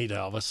to meet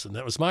Elvis, and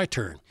it was my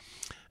turn.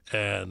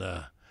 And,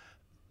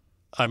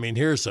 I mean,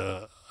 here's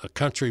a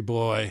country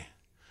boy,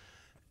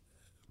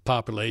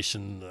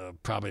 population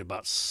probably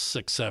about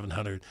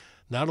 600-700,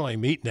 not only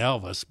meeting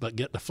Elvis, but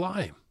getting to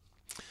fly him.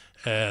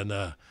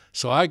 And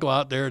so I go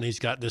out there, and he's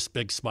got this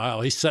big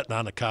smile. He's sitting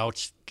on the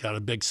couch, got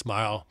a big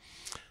smile.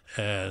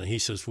 And he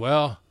says,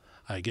 well,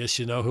 I guess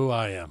you know who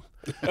I am.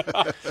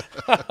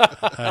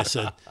 I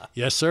said,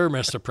 yes, sir,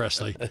 Mr.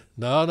 Presley.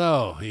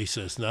 No. He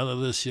says, none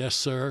of this, yes,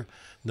 sir.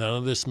 None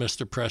of this,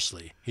 Mr.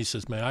 Presley. He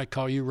says, may I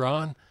call you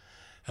Ron?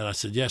 And I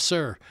said, yes,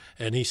 sir.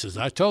 And he says,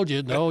 I told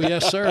you, no,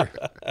 yes, sir.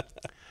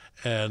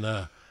 And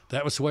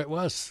that was the way it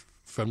was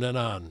from then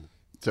on.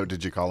 So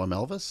did you call him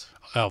Elvis?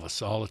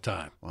 Elvis all the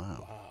time.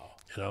 Wow.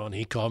 You know, and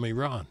he called me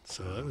Ron.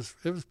 So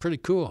it was pretty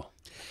cool.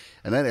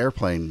 And that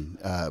airplane,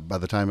 by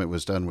the time it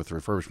was done with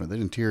refurbishment, the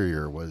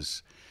interior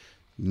was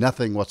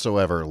nothing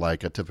whatsoever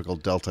like a typical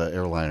Delta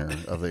airliner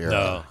of the era.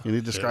 No. Can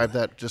you describe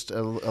that just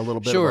a little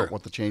bit Sure. about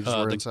what the changes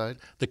were inside?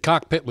 The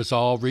cockpit was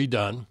all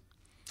redone,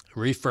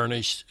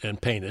 refurnished,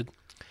 and painted.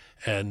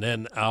 And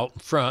then out in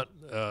front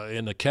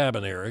in the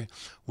cabin area,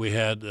 we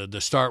had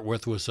to start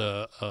with was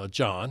a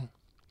John.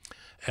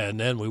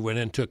 And then we went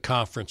into a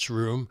conference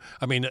room.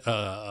 I mean,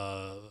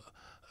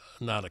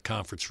 not a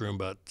conference room,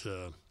 but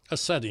a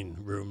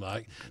setting room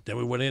like. Then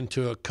we went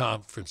into a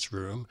conference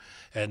room,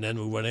 and then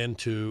we went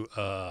into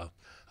a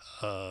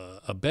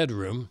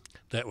bedroom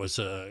that was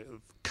a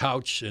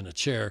couch and a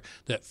chair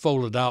that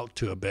folded out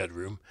to a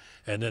bedroom.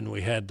 And then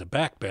we had the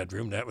back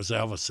bedroom, that was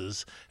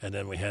Elvis's, and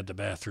then we had the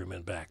bathroom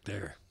in back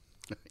there.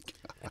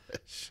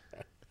 Gosh.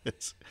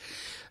 It's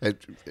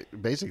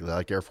basically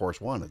like Air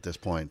Force One at this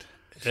point.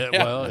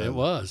 Well, it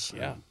was.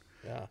 Yeah.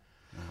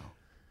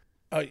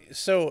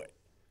 So,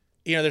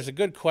 there's a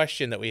good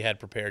question that we had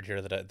prepared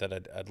here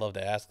that I'd love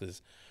to ask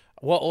is,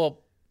 well,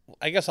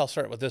 I guess I'll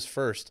start with this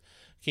first.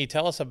 Can you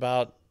tell us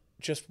about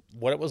just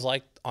what it was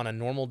like on a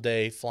normal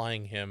day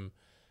flying him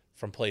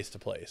from place to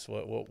place?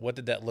 What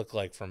did that look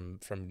like from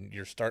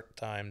your start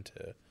time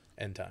to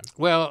end time?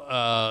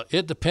 Well,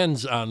 it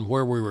depends on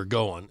where we were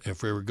going.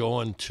 If we were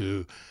going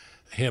to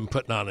him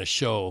putting on a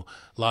show,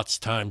 lots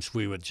of times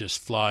we would just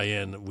fly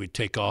in. We'd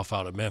take off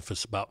out of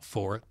Memphis about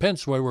 4. It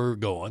depends where we were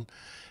going,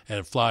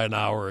 and fly an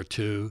hour or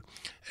two,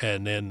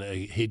 and then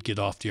he'd get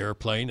off the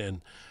airplane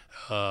and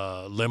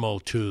limo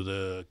to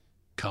the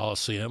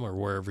Coliseum or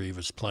wherever he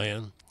was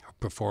playing or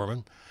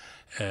performing,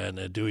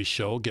 and do his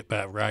show, get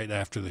back right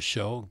after the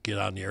show, get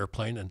on the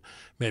airplane, and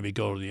maybe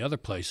go to the other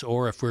place.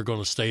 Or if we're going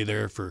to stay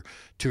there for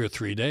 2 or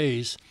 3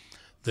 days,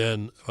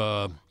 then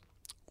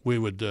we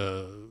would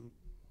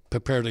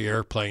prepare the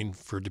airplane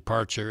for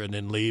departure and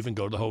then leave and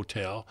go to the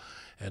hotel.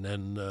 And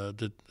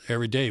then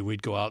every day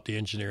we'd go out, the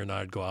engineer and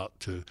I'd go out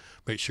to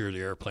make sure the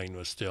airplane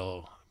was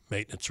still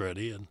maintenance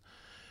ready. And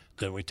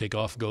then we'd take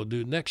off and go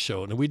do the next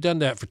show. And we'd done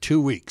that for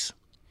 2 weeks.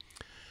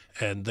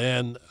 And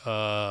then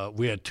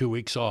we had 2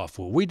 weeks off.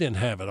 Well, we didn't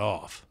have it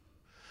off,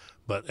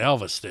 but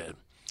Elvis did.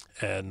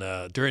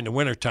 And during the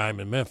wintertime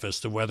in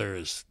Memphis, the weather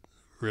is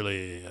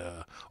really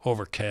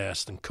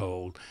overcast and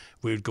cold.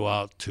 We would go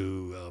out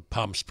to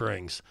Palm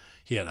Springs.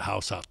 He had a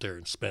house out there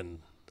and spend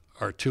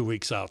our 2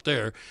 weeks out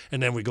there,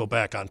 and then we go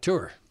back on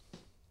tour.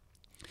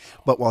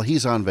 But while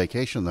he's on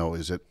vacation, though,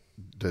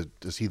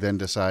 does he then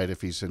decide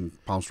if he's in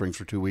Palm Springs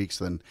for 2 weeks,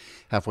 then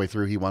halfway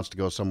through he wants to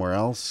go somewhere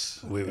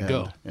else? We would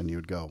go. And you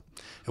would go.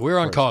 And we were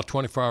on call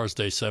 24 hours a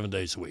day, 7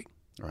 days a week.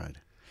 Right.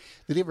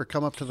 Did he ever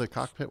come up to the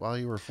cockpit while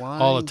you were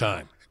flying? All the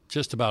time.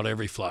 Just about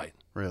every flight.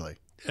 Really?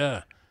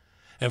 Yeah.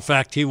 In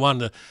fact, he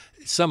wanted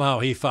to, somehow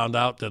he found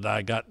out that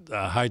I got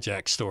a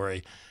hijack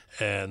story,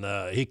 and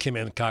he came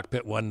in the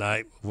cockpit one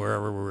night,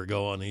 wherever we were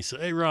going. He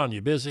said, "Hey, Ron,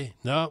 you busy?"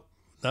 "No,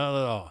 not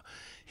at all."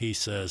 He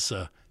says,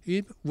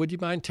 "Would you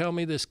mind telling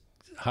me this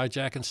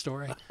hijacking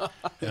story?"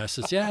 And I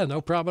says, "Yeah,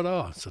 no problem at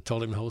all." So I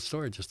told him the whole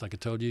story, just like I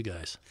told you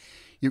guys.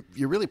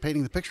 You're really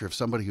painting the picture of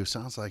somebody who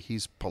sounds like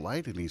he's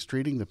polite and he's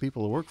treating the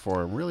people who work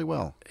for him really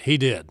well. He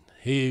did.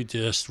 He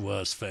just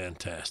was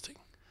fantastic.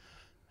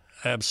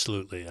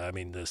 Absolutely. I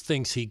mean, the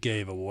things he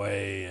gave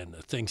away and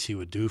the things he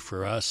would do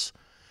for us.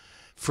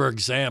 For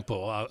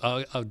example,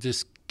 I'll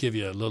just give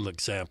you a little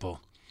example.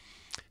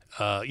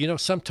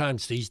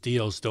 Sometimes these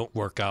deals don't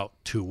work out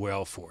too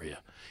well for you.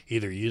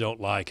 Either you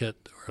don't like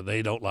it, or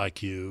they don't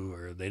like you,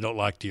 or they don't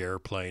like the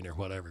airplane, or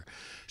whatever.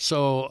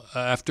 So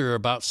after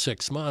about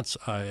 6 months,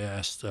 I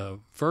asked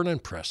Vernon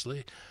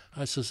Presley,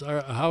 I says,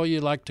 "How do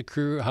you like the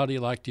crew? How do you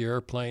like the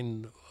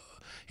airplane?"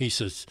 He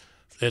says,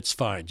 "It's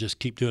fine. Just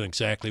keep doing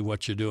exactly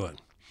what you're doing."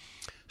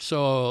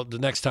 So the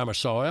next time I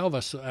saw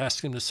Elvis, I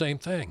asked him the same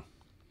thing.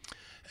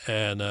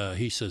 And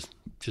he says,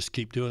 "Just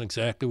keep doing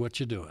exactly what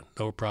you're doing.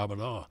 No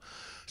problem at all."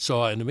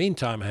 So in the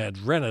meantime, I had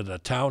rented a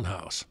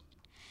townhouse.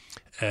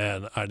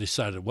 And I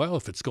decided, well,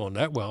 if it's going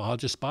that well, I'll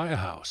just buy a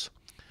house.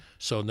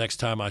 So next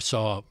time I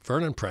saw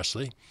Vernon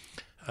Presley,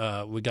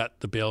 we got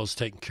the bills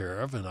taken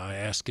care of. And I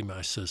asked him,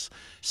 I says,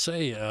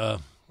 "Say,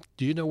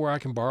 do you know where I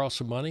can borrow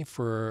some money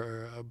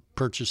for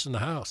purchasing the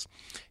house?"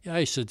 "Yeah,"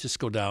 he said, "just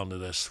go down to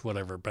this,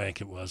 whatever bank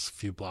it was, a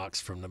few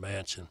blocks from the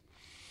mansion."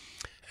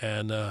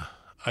 And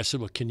I said,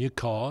 "Well, can you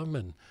call him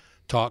and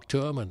talk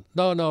to him?" And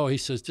no, he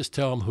says, "Just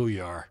tell him who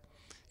you are.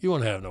 You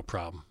won't have no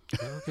problem."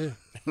 Okay.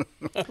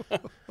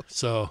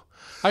 So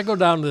I go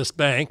down to this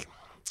bank,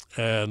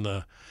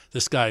 and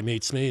this guy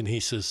meets me, and he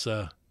says,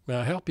 "May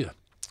I help you?"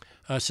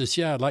 I says,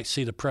 "Yeah, I'd like to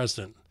see the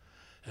president."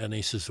 And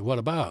he says, "What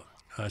about?"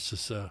 I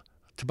says,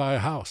 "To buy a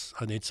house.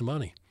 I need some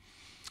money."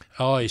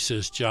 "Oh," he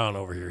says, "John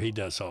over here, he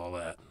does all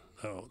that."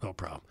 "Oh, no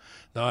problem."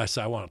 No, I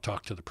said, "I want to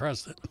talk to the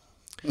president."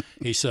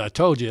 He said, "I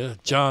told you,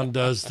 John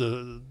does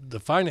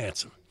the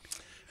financing."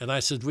 And I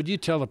said, "Would you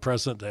tell the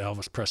president that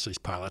Elvis Presley's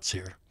pilot's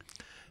here?"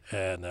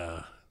 And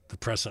the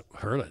president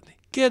heard it.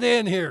 "Get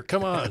in here,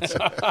 come on." So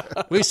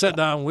we sat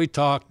down, we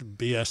talked,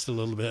 BS'd a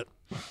little bit.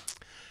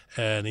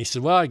 And he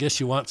said, "Well, I guess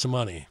you want some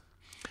money."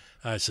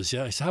 I says,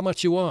 "Yeah." He said, "How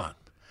much you want?"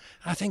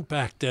 I think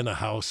back then a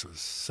house was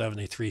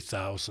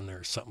 $73,000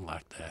 or something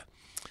like that.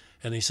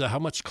 And he said, how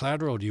much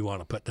collateral do you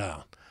want to put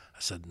down? I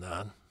said,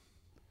 none.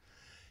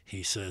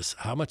 He says,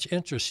 how much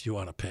interest do you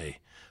want to pay?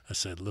 I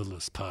said, little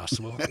as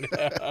possible.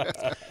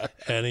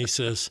 And he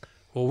says,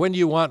 well, when do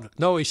you want?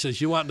 No, he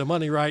says, you want the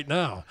money right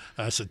now.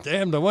 I said,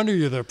 damn, no wonder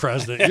you're the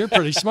president. You're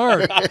pretty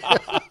smart.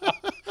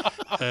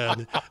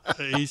 And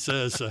he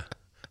says,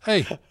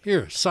 hey,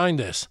 here, sign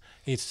this.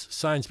 He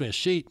signs me a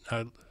sheet.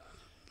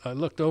 I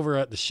looked over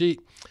at the sheet,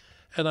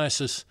 and I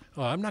says,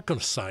 oh, I'm not going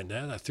to sign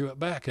that. I threw it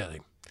back at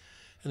him.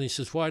 And he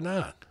says, why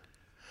not?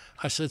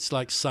 I said, it's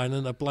like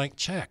signing a blank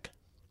check.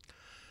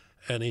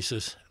 And he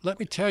says, let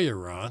me tell you,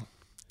 Ron.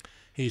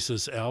 He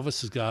says,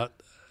 Elvis has got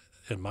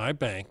in my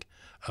bank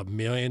 $1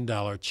 million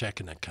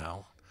checking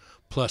account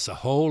plus a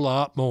whole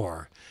lot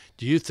more.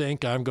 Do you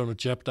think I'm going to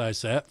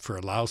jeopardize that for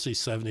a lousy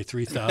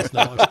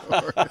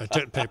 $73,000? I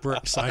took the paperwork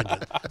and signed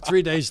it.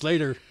 3 days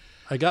later,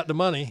 I got the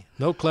money,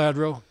 no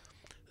collateral.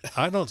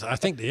 I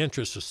think the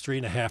interest was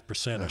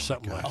 3.5% or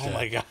something like that. Oh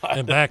my God!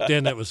 And back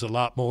then it was a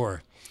lot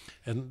more,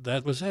 and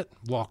that was it.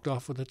 Walked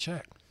off with a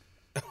check.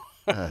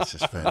 That's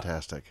just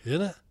fantastic,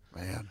 Isn't it?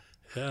 man.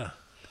 Yeah.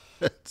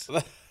 That's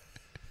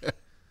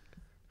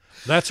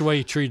the way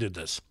he treated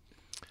us.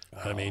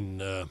 I mean,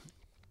 and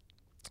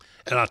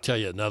I'll tell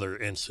you another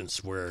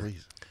instance where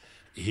Please.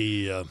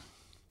 he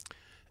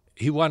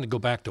wanted to go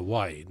back to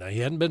Hawaii. Now, he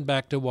hadn't been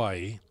back to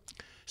Hawaii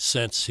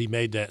since he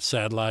made that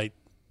satellite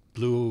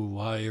Blue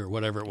Hawaii or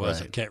whatever it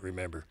was. Right. I can't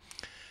remember.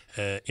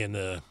 In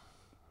the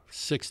late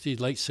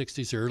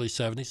 60s, early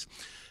 70s.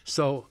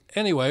 So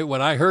anyway,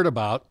 when I heard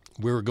about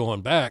we were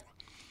going back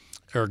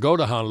or go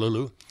to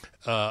Honolulu,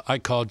 I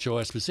called Joe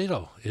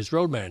Esposito, his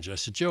road manager. I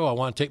said, Joe, I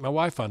want to take my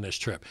wife on this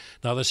trip.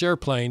 Now, this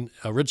airplane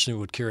originally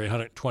would carry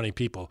 120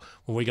 people.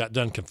 When we got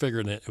done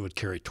configuring it, it would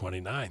carry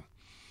 29.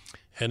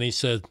 And he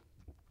said,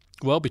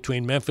 well,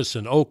 between Memphis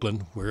and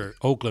Oakland, we're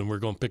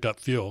going to pick up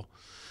fuel.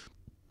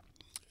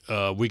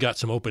 We got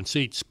some open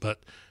seats, but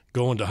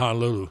going to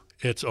Honolulu,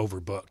 it's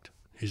overbooked.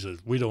 He says,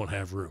 we don't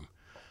have room.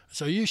 I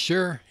said, are you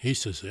sure? He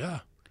says, yeah.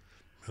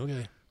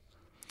 Okay.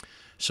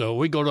 So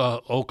we go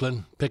to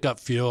Oakland, pick up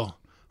fuel,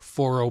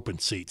 4 open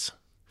seats.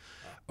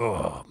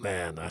 Oh,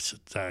 man, I should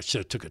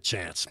have took a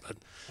chance, but,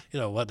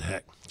 what the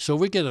heck. So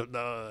we get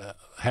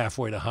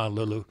halfway to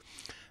Honolulu,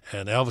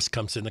 and Elvis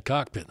comes in the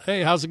cockpit.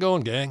 Hey, how's it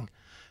going, gang?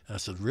 I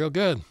said, real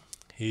good.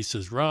 He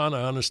says, Ron,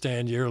 I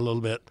understand you're a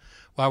little bit,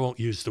 well, I won't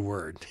use the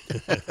word,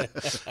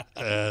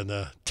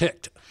 and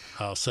ticked.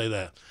 I'll say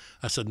that.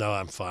 I said, no,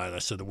 I'm fine. I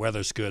said, the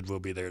weather's good. We'll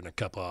be there in a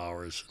couple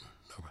hours.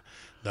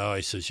 No,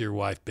 he says, your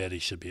wife, Betty,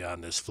 should be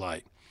on this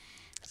flight.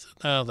 I said,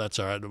 no, that's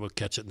all right. We'll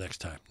catch it next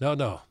time.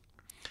 No.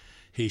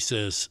 He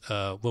says,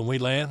 when we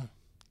land,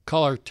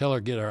 call her, tell her,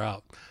 get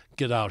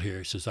out here.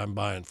 He says, I'm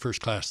buying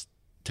first class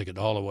ticket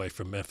all the way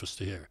from Memphis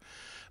to here.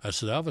 I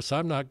said, Elvis,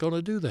 I'm not going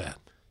to do that.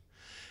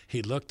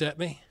 He looked at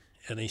me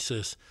and he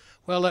says,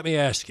 well, let me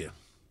ask you,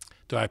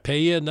 do I pay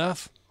you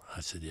enough?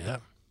 I said, yeah.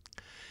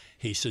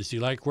 He says, do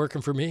you like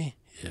working for me?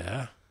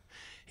 Yeah.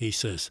 He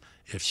says,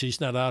 if she's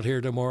not out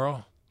here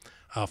tomorrow,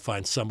 I'll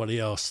find somebody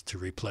else to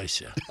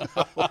replace you.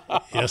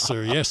 Yes,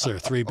 sir.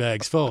 3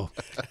 bags full.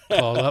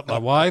 Called up my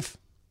wife.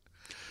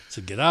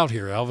 Said, get out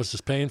here. Elvis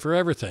is paying for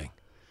everything.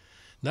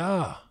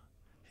 No.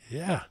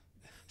 Yeah.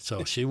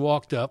 So she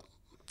walked up,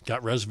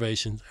 got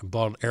reservations, and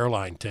bought an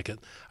airline ticket.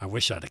 I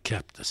wish I'd have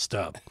kept the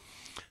stub.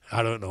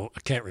 I don't know. I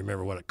can't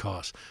remember what it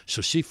cost.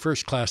 So she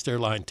first-class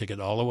airline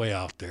ticket all the way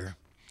out there.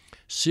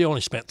 She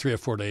only spent 3 or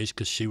 4 days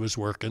because she was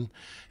working,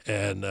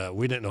 and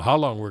we didn't know how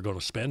long we were going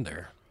to spend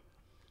there.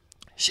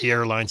 She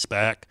airlines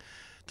back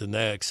the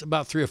next,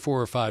 about 3 or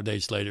 4 or 5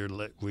 days later,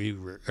 we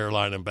were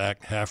airlining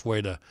back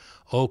halfway to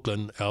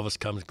Oakland. Elvis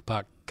comes to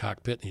the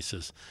cockpit and he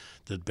says,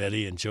 did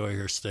Betty enjoy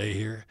her stay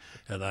here?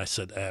 And I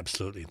said,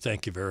 absolutely.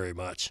 Thank you very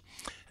much.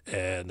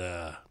 And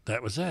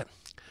that was it.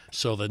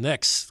 So the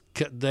next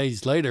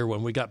days later,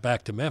 when we got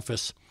back to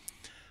Memphis,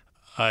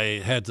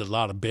 I had a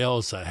lot of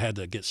bills I had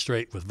to get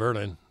straight with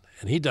Vernon,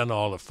 and he'd done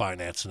all the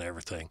finance and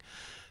everything,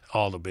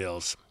 all the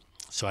bills.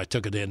 So I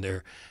took it in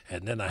there,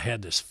 and then I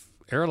had this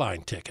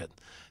airline ticket,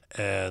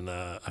 and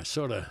I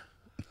sort of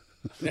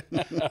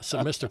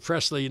said, Mr.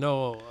 Presley,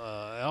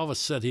 Elvis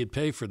said he'd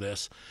pay for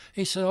this.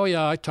 He said, oh,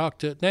 yeah, I talked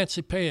to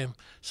Nancy, pay him.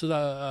 So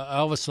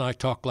Elvis and I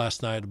talked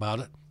last night about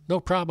it. No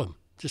problem.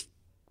 Just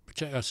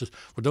check. I said,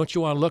 well, don't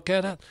you want to look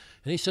at it?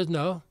 And he said,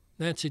 no,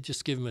 Nancy,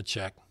 just give him a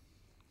check.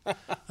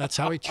 That's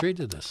how he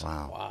treated us.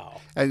 Wow.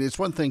 And it's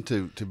one thing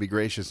to be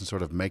gracious and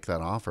sort of make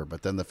that offer,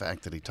 but then the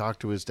fact that he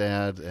talked to his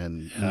dad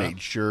and made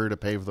sure to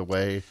pave the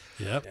way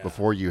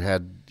before you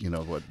had,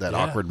 that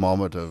awkward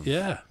moment of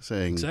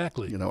saying,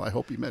 exactly. I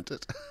hope he meant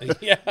it.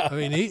 Yeah. I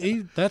mean,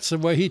 he that's the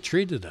way he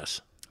treated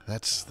us.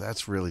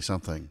 That's really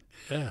something.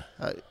 Yeah.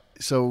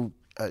 So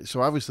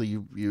obviously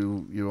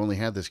you only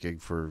had this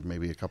gig for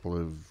maybe a couple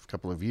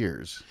of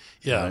years.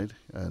 Yeah. Right?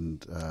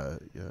 And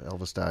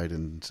Elvis died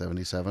in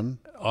 1977.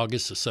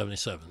 August of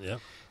 1977. Yeah.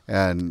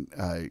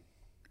 And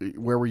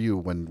where were you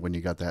when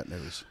you got that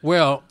news?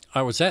 Well,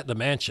 I was at the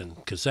mansion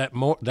because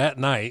that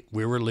night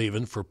we were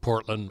leaving for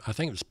Portland. I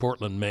think it was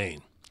Portland,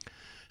 Maine.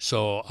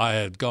 So I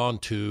had gone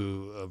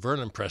to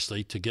Vernon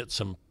Presley to get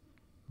some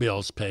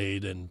bills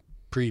paid and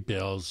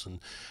pre-bills and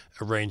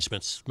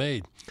arrangements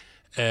made.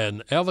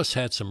 And Elvis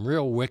had some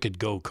real wicked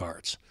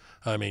go-karts.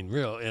 I mean,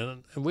 real.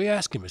 And we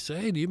asked him, we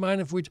said, hey, do you mind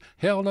if we,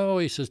 hell no,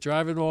 he says,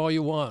 drive it all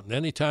you want,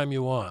 anytime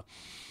you want.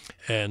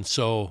 And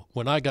so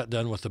when I got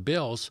done with the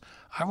bills,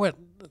 I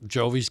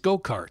drove his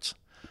go-karts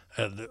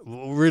and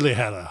really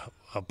had a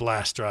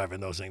blast driving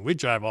those things. We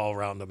drive all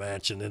around the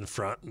mansion in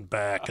front and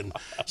back and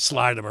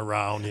slide them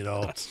around, you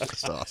know.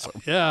 That's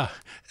awesome. Yeah.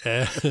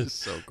 And,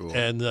 So cool.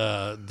 And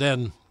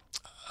then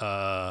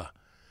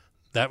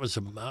that was,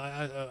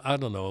 I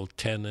don't know,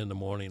 10 in the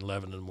morning,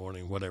 11 in the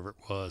morning, whatever it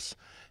was.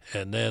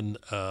 And then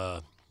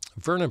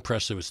Vernon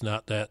Presley was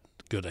not that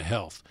good of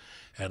health.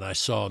 And I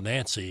saw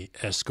Nancy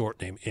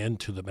escorting him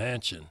into the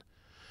mansion.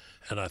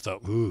 And I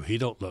thought, ooh, he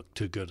don't look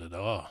too good at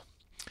all.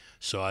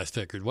 So I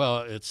figured,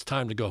 well, it's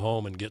time to go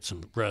home and get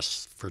some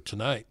rest for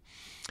tonight.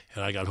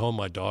 And I got home,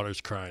 my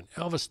daughter's crying,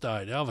 Elvis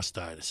died, Elvis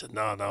died. I said,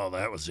 no,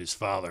 that was his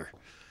father.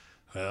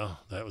 Well,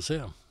 that was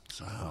him.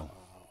 So,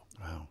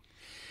 Wow.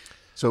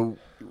 So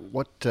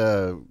what,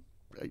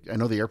 I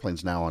know the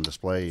airplane's now on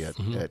display at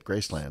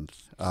Graceland.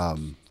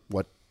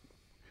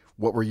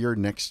 What were your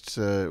next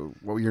steps?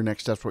 What were your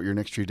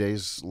next few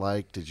days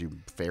like? Did you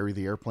ferry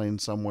the airplane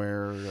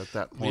somewhere at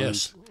that point?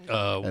 Yes.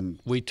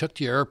 We took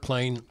the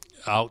airplane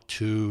out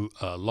to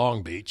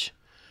Long Beach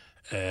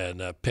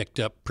and picked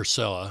up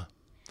Priscilla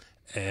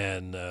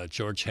and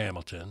George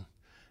Hamilton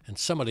and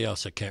somebody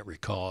else I can't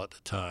recall at the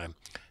time,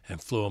 and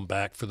flew them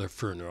back for their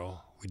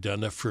funeral. We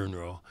done their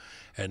funeral,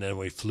 and then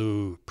we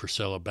flew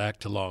Priscilla back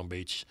to Long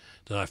Beach.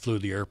 Then I flew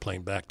the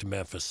airplane back to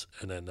Memphis,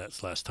 and then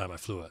that's the last time I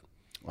flew it.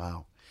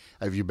 Wow.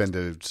 Have you been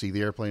to see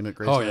the airplane at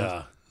Graceland? Oh,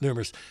 yeah,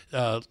 numerous.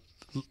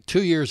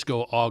 2 years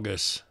ago,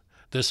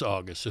 this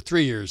August, or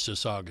 3 years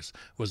this August,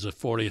 was the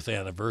 40th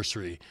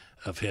anniversary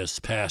of his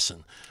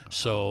passing.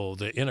 So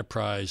the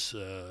Enterprise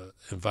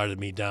invited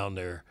me down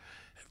there,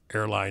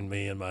 airlined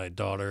me and my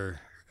daughter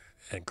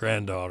and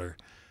granddaughter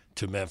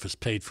to Memphis,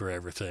 paid for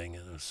everything,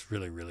 and it was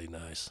really, really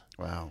nice.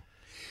 Wow.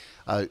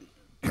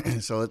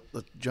 So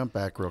let's jump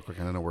back real quick.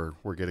 I know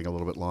we're getting a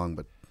little bit long,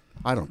 but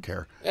I don't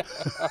care.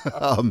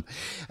 I'm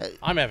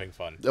having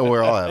fun.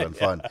 We're all having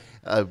fun.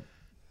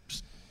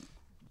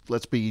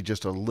 Let's be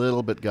just a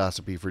little bit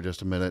gossipy for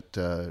just a minute.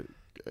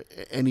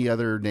 Any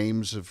other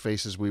names of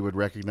faces we would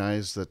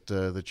recognize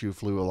that you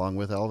flew along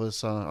with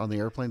Elvis on the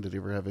airplane? Did you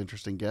ever have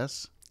interesting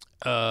guests?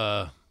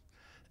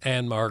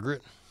 Anne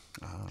Margaret.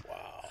 Wow.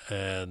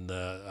 And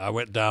I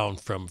went down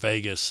from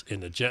Vegas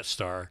in the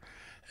Jetstar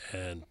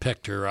and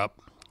picked her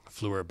up,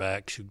 flew her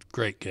back. She's a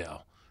great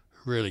gal,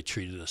 really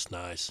treated us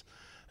nice.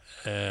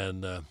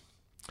 And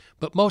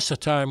but most of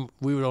the time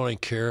we would only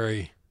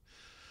carry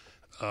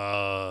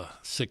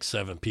 6,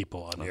 7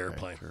 people on the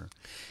airplane. Sure.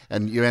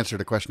 And you answered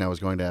a question I was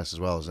going to ask as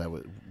well. Is that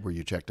were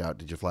you checked out?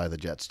 Did you fly the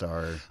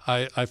Jetstar?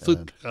 I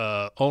flew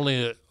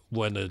only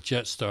when the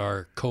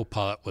Jetstar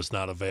co-pilot was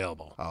not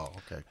available. Oh,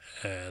 okay.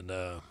 And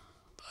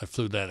I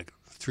flew that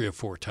 3 or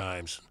 4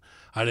 times.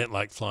 I didn't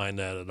like flying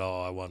that at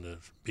all. I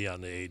wanted to be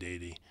on the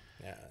 880.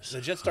 Yeah. The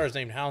Jetstar is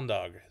named Hound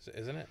Dog,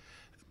 isn't it?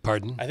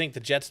 Pardon? I think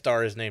the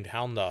Jetstar is named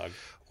Hound Dog.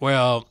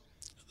 Well,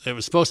 it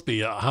was supposed to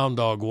be a Hound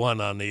Dog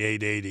 1 on the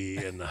 880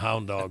 and the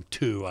Hound Dog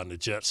 2 on the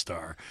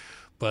Jetstar.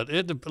 But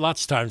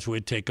lots of times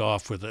we'd take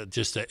off with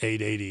just an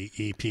 880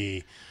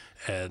 EP,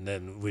 and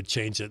then we'd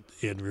change it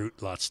en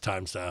route lots of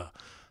times to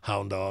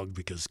Hound Dog,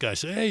 because the guy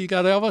said, hey, you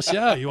got Elvis?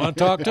 Yeah, you want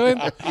to talk to him?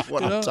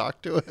 Want to talk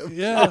to him?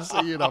 Yeah.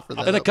 So you'd offer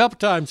that And a up. couple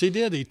times he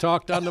did. He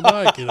talked on the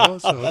mic,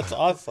 So. That's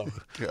awesome.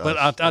 But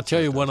I'll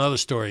tell you one other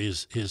story.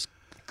 His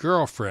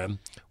girlfriend,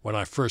 when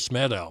I first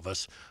met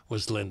Elvis,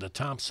 was Linda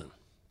Thompson.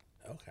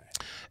 Okay.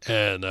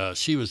 And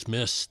she was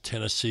Miss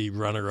Tennessee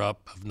runner-up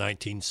of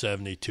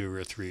 1972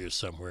 or 3 or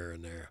somewhere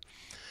in there.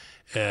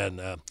 And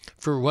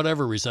for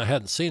whatever reason, I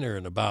hadn't seen her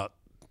in about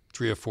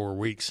 3 or 4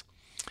 weeks.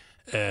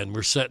 And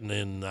we're sitting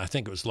in, I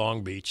think it was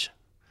Long Beach,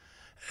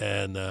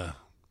 and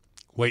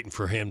waiting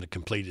for him to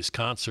complete his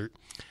concert.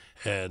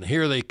 And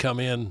here they come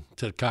in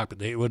to the cockpit.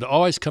 They would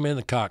always come in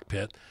the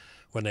cockpit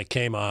when they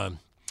came on,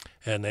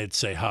 and they'd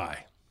say,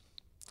 hi,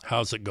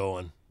 how's it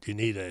going? Do you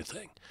need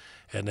anything?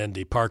 And then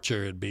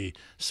departure would be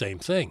same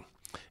thing.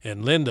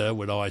 And Linda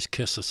would always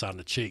kiss us on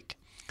the cheek.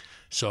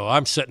 So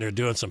I'm sitting there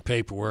doing some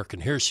paperwork,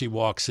 and here she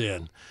walks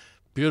in,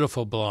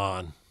 beautiful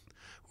blonde,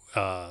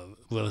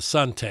 with a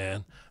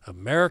suntan,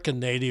 American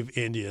Native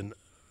Indian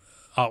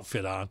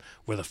outfit on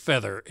with a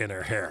feather in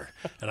her hair.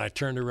 And I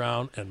turned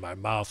around, and my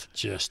mouth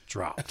just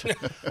dropped.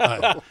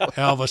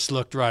 Elvis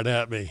looked right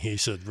at me. He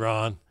said,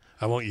 Ron,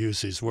 I won't use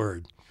his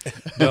word.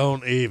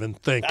 Don't even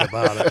think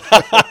about it.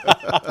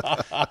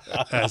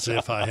 As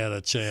if I had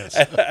a chance.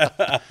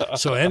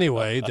 So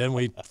anyway, then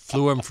we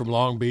flew him from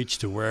Long Beach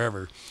to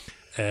wherever,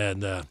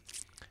 and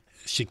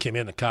she came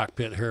in the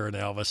cockpit, her and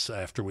Elvis,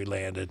 after we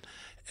landed,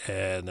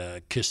 and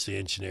kissed the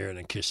engineer and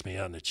then kissed me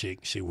on the cheek.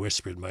 She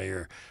whispered in my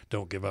ear,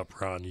 don't give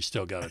up, Ron. You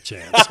still got a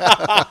chance.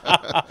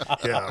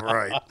 Yeah,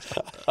 right.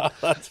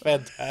 That's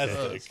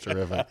fantastic. That's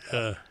terrific.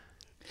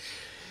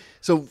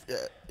 So,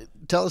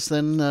 tell us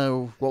then,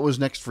 what was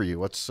next for you?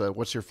 What's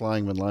your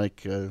flying been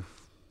like?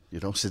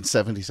 Since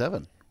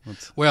 '77.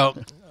 Well,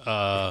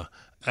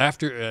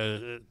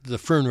 after the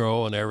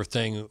funeral and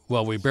everything,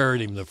 we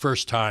buried him the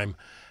first time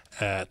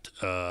at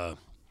the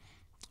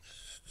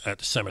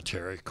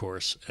cemetery, of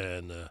course,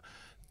 and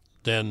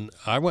then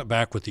I went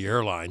back with the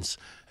airlines,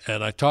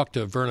 and I talked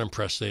to Vernon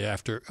Presley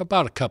after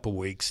about a couple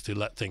weeks to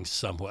let things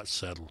somewhat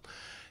settle.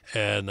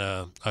 And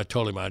I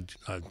told him I'd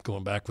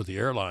going back with the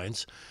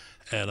airlines,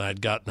 and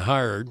I'd gotten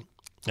hired,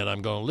 and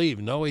I'm going to leave.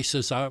 No, he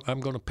says, I'm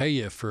going to pay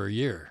you for a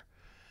year.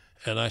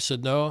 And I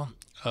said, no.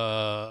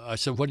 I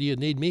said, what do you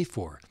need me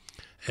for?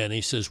 And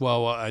he says,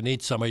 well, I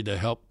need somebody to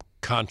help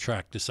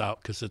contract this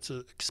out because it's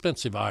an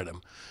expensive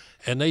item.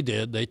 And they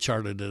did. They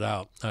charted it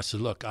out. I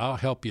said, look, I'll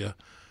help you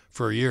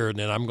for a year, and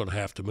then I'm going to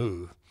have to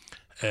move.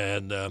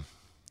 And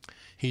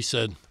he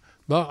said,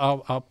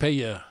 well, I'll pay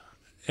you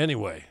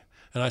anyway.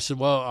 And I said,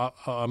 well,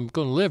 I'm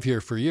going to live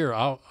here for a year.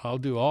 I'll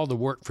do all the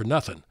work for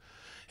nothing.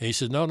 And he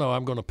said, no,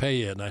 I'm going to pay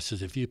you. And I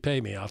said, if you pay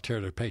me, I'll tear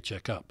their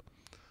paycheck up.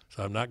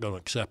 So I'm not going to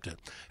accept it.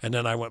 And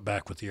then I went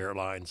back with the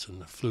airlines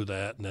and flew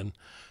that. And then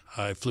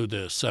I flew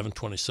the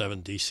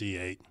 727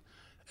 DC-8.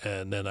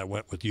 And then I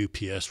went with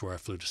UPS where I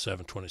flew to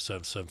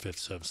 727,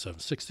 757,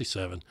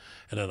 767.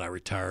 And then I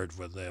retired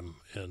with them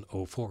in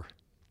 '04.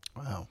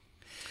 Wow.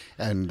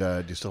 And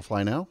do you still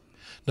fly now?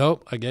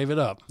 Nope, I gave it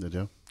up. Did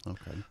you?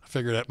 Okay. I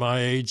figured at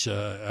my age,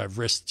 I've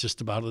risked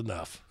just about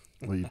enough.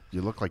 Well,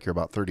 you look like you're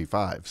about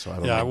 35, so I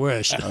don't know. I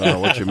wish. I don't know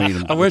what you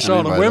mean. I wish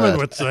all the women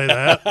would say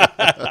that.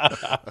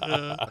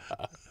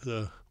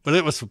 But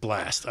it was a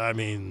blast. I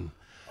mean,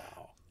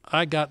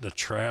 I got to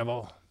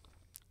travel.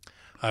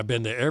 I've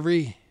been to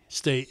every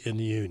state in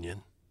the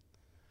Union,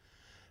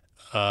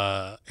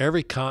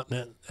 every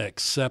continent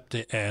except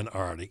the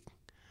Antarctic.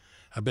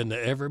 I've been to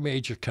every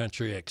major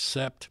country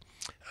except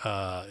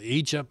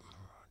Egypt,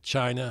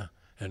 China,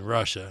 and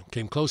Russia.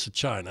 Came close to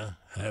China.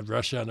 I had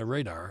Russia on the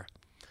radar.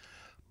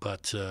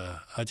 But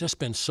I've just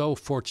been so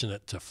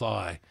fortunate to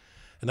fly.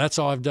 And that's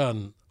all I've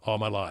done all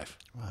my life.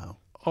 Wow.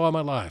 All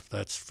my life.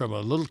 That's from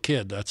a little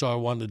kid. That's all I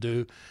wanted to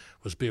do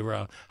was be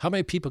around. How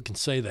many people can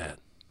say that?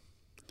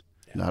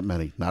 Not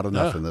many. Not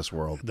enough in this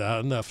world.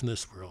 Not enough in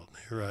this world.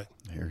 You're right.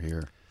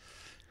 Here.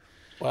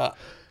 Well,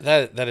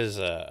 that is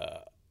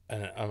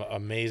an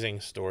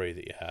amazing story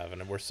that you have,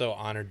 and we're so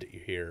honored that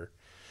you're here.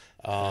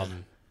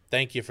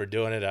 Thank you for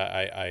doing it.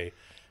 I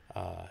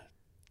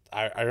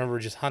remember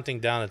just hunting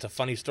down. It's a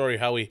funny story.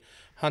 How we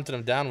hunted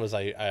him down was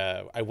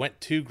I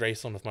went to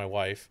Graceland with my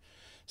wife,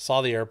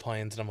 saw the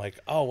airplanes, and I'm like,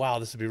 oh wow,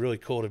 this would be really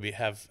cool to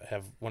have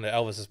one of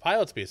Elvis's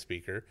pilots be a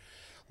speaker.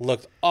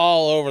 Looked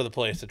all over the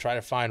place to try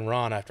to find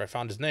Ron after I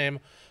found his name,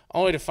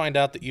 only to find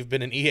out that you've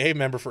been an EA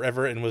member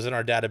forever and was in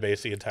our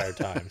database the entire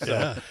time.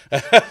 So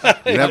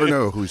you never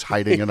know who's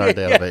hiding in our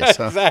database.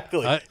 Huh?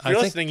 Exactly. If you're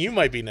listening, you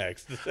might be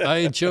next.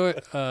 I joined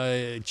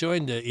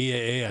the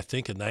EAA, I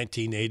think, in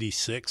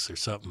 1986 or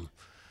something.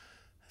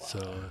 Wow.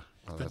 So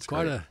that's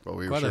quite great. a well,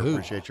 we quite sure a hoot.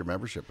 appreciate your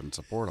membership and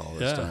support all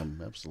this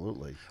time.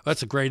 Absolutely.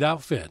 That's a great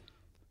outfit.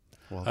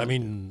 Well, I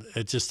mean,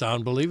 it's just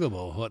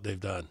unbelievable what they've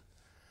done.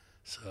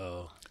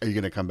 So, are you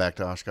going to come back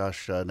to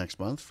Oshkosh next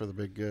month for the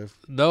big?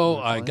 No,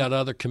 I got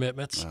other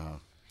commitments.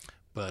 Oh.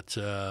 But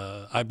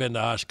I've been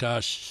to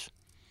Oshkosh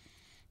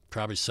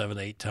probably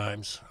 7-8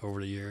 times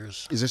over the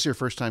years. Is this your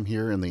first time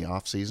here in the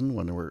off season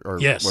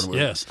Yes.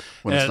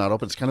 When it's not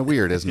open? It's kind of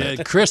weird, isn't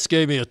it? Chris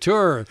gave me a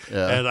tour,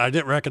 and I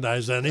didn't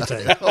recognize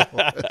anything.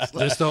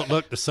 This don't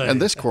look the same.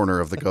 And this corner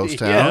of the ghost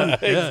town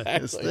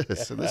is exactly.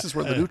 this, and this is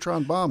where the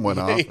neutron bomb went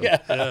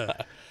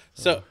off.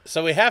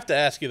 So we have to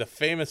ask you the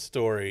famous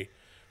story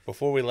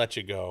before we let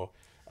you go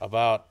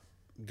about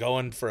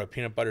going for a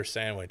peanut butter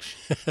sandwich.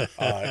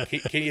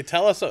 Can you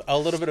tell us a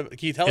little bit of?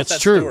 Can you tell us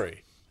that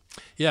story?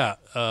 Yeah.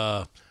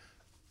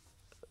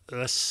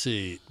 Let's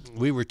see.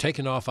 We were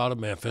taking off out of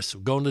Memphis,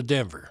 going to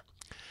Denver,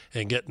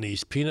 and getting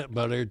these peanut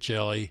butter,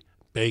 jelly,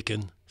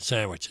 bacon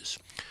sandwiches.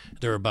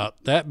 They're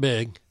about that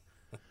big,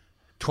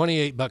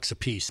 $28 a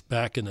piece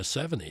back in the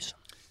 70s.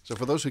 So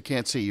for those who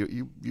can't see,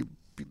 you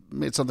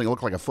made something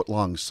look like a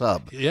foot-long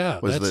sub. Yeah,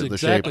 was that's the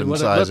exactly shape and what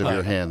size it of looked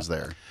your like. hands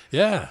there.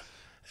 Yeah.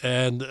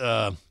 And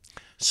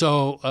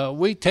so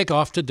we take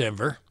off to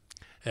Denver,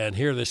 and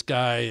here this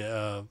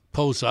guy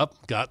pulls up,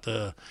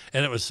 and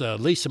it was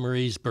Lisa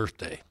Marie's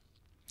birthday.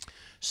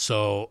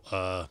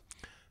 So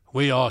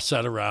we all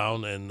sat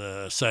around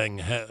and sang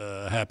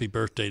happy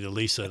birthday to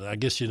Lisa. And I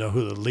guess you know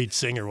who the lead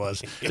singer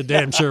was. It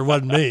damn sure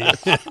wasn't me.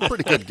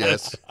 Pretty good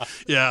guess.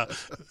 Yeah,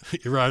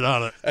 you're right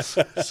on it.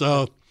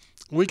 So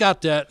we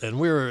got that, and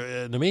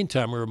in the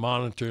meantime, we were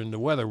monitoring the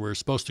weather. We were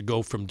supposed to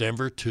go from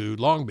Denver to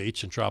Long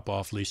Beach and drop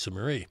off Lisa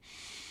Marie.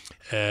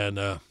 And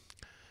the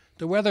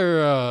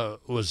weather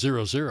was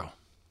 0-0.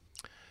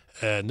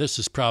 And this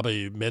is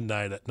probably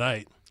midnight at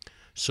night.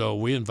 So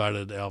we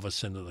invited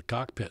Elvis into the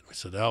cockpit. We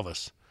said,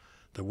 Elvis,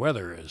 the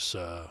weather is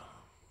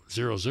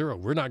 0-0.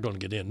 We're not going to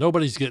get in.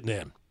 Nobody's getting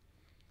in.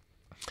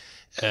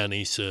 And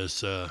he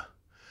says,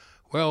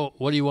 well,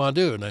 what do you want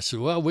to do? And I said,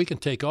 well, we can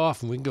take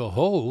off and we can go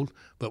hold,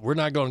 but we're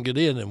not going to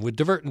get in. And we're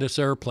diverting this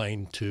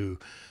airplane to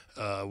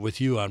with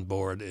you on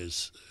board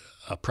is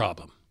a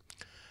problem.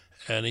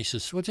 And he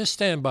says, well, just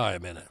stand by a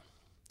minute.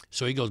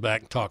 So he goes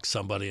back and talks to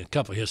somebody, and a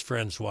couple of his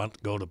friends want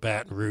to go to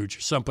Baton Rouge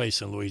or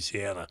someplace in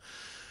Louisiana.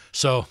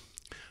 So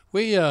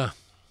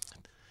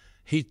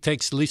he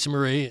takes Lisa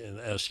Marie and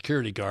a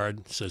security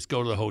guard, says,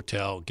 go to the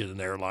hotel, get an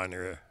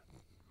airliner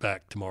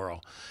back tomorrow.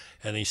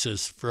 And he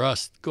says, for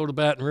us, go to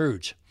Baton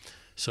Rouge.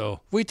 So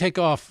we take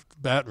off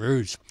Baton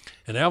Rouge,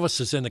 and Elvis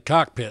is in the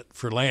cockpit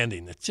for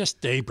landing. It's just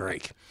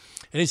daybreak.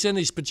 And he's in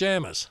these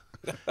pajamas,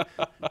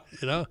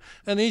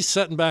 and he's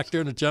sitting back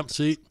there in the jump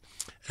seat.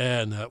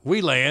 And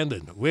we land,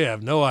 and we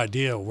have no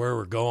idea where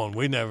we're going.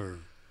 We never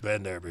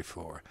been there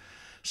before.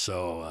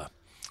 So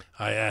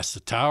I asked the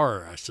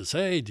tower, I says,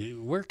 hey,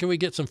 where can we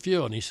get some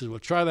fuel? And he says, well,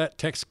 try that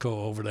Texaco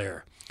over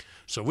there.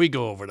 So we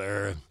go over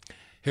there, and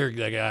here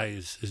the guy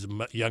is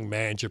a young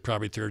manager,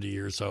 probably 30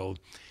 years old.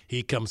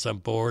 He comes on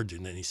board,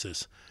 and then he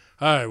says,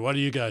 all right, what do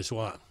you guys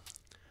want?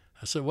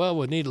 I said, well,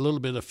 we need a little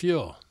bit of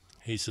fuel.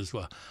 He says,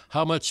 well,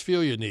 how much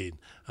fuel you need?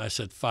 I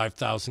said,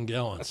 5,000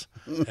 gallons.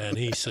 And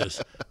he says,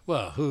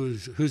 well,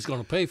 who's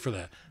going to pay for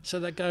that? I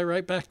said, that guy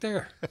right back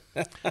there.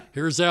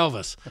 Here's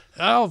Elvis.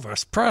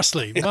 Elvis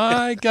Presley,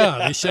 my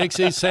God. He shakes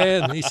his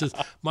hand, and he says,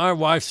 my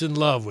wife's in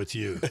love with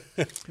you.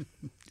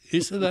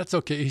 He said, that's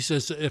okay. He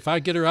says, if I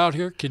get her out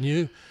here,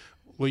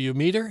 will you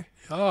meet her?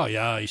 Oh,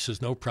 yeah. He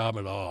says, no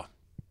problem at all.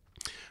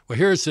 Well,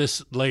 here's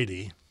this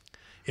lady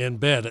in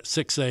bed at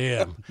 6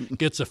 a.m.,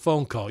 gets a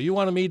phone call. You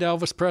want to meet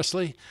Elvis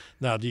Presley?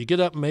 Now, do you get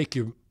up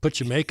and put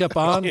your makeup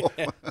on?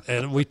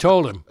 And we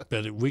told him,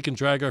 but we can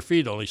drag our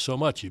feet only so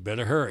much. You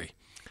better hurry.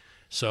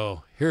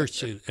 So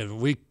and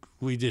we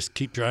just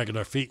keep dragging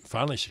our feet. And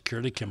finally,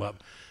 security came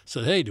up,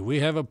 said, hey, do we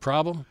have a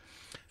problem?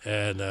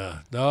 And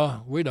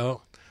no, we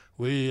don't.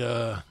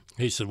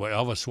 He said,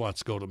 well, Elvis wants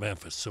to go to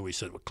Memphis. So we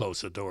said, well,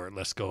 close the door and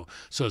let's go.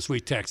 So as we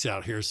taxi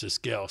out, here's this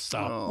gal.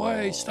 Stop. Oh.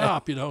 Wait,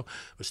 stop. It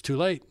was too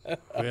late.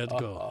 We had to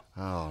go.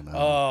 Oh, no.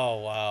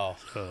 Oh, wow.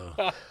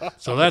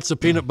 So that's the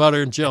peanut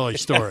butter and jelly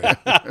story.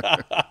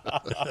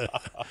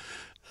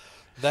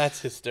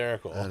 That's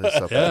hysterical. That is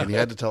something. Yeah. And you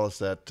had to tell us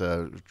that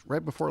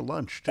right before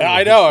lunch, too.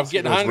 I know. I'm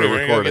getting hungry.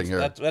 We're recording here.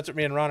 That's what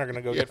me and Ron are going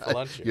to go get for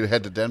lunch here. You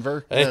head to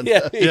Denver?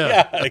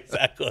 Yeah,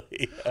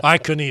 exactly. I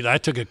couldn't eat. I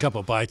took a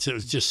couple bites. It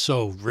was just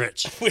so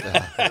rich.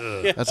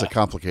 That's a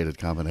complicated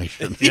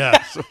combination.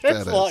 Yeah.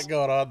 There's a lot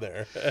going on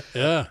there.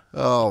 Yeah.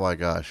 Oh, my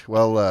gosh.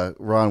 Well,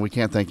 Ron, we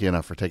can't thank you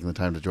enough for taking the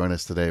time to join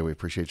us today. We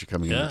appreciate you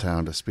coming into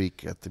town to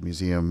speak at the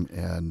museum,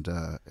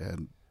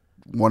 and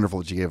wonderful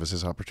that you gave us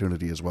this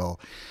opportunity as well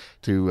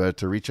to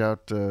reach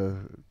out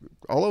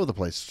all over the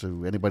place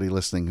to anybody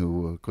listening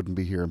who couldn't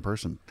be here in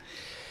person.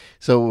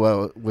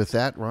 So with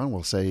that, Ron,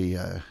 we'll say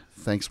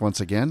thanks once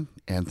again,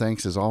 and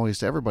thanks as always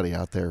to everybody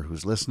out there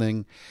who's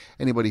listening.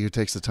 Anybody who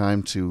takes the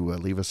time to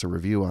leave us a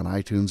review on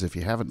iTunes. If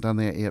you haven't done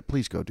that yet,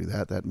 please go do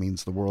that. That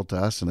means the world to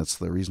us, and it's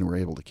the reason we're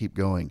able to keep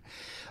going.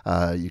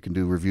 You can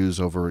do reviews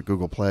over at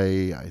Google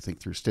Play, I think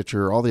through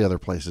Stitcher, all the other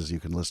places you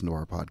can listen to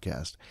our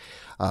podcast.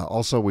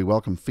 Also, we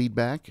welcome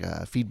feedback.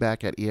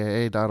 Feedback at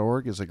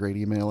EAA.org is a great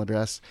email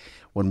address.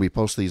 When we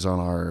post these on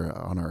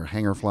our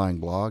Hangar Flying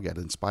blog at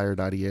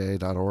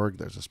inspire.eaa.org,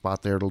 there's a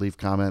spot there to leave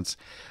comments.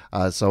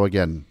 So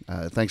again,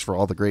 thanks for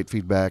all the great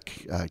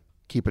feedback.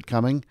 Keep it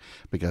coming,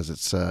 because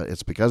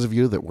it's because of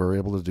you that we're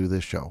able to do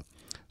this show.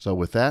 So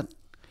with that,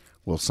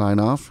 we'll sign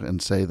off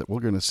and say that we're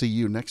going to see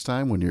you next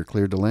time when you're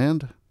cleared to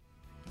land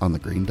on the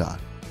Green Dot.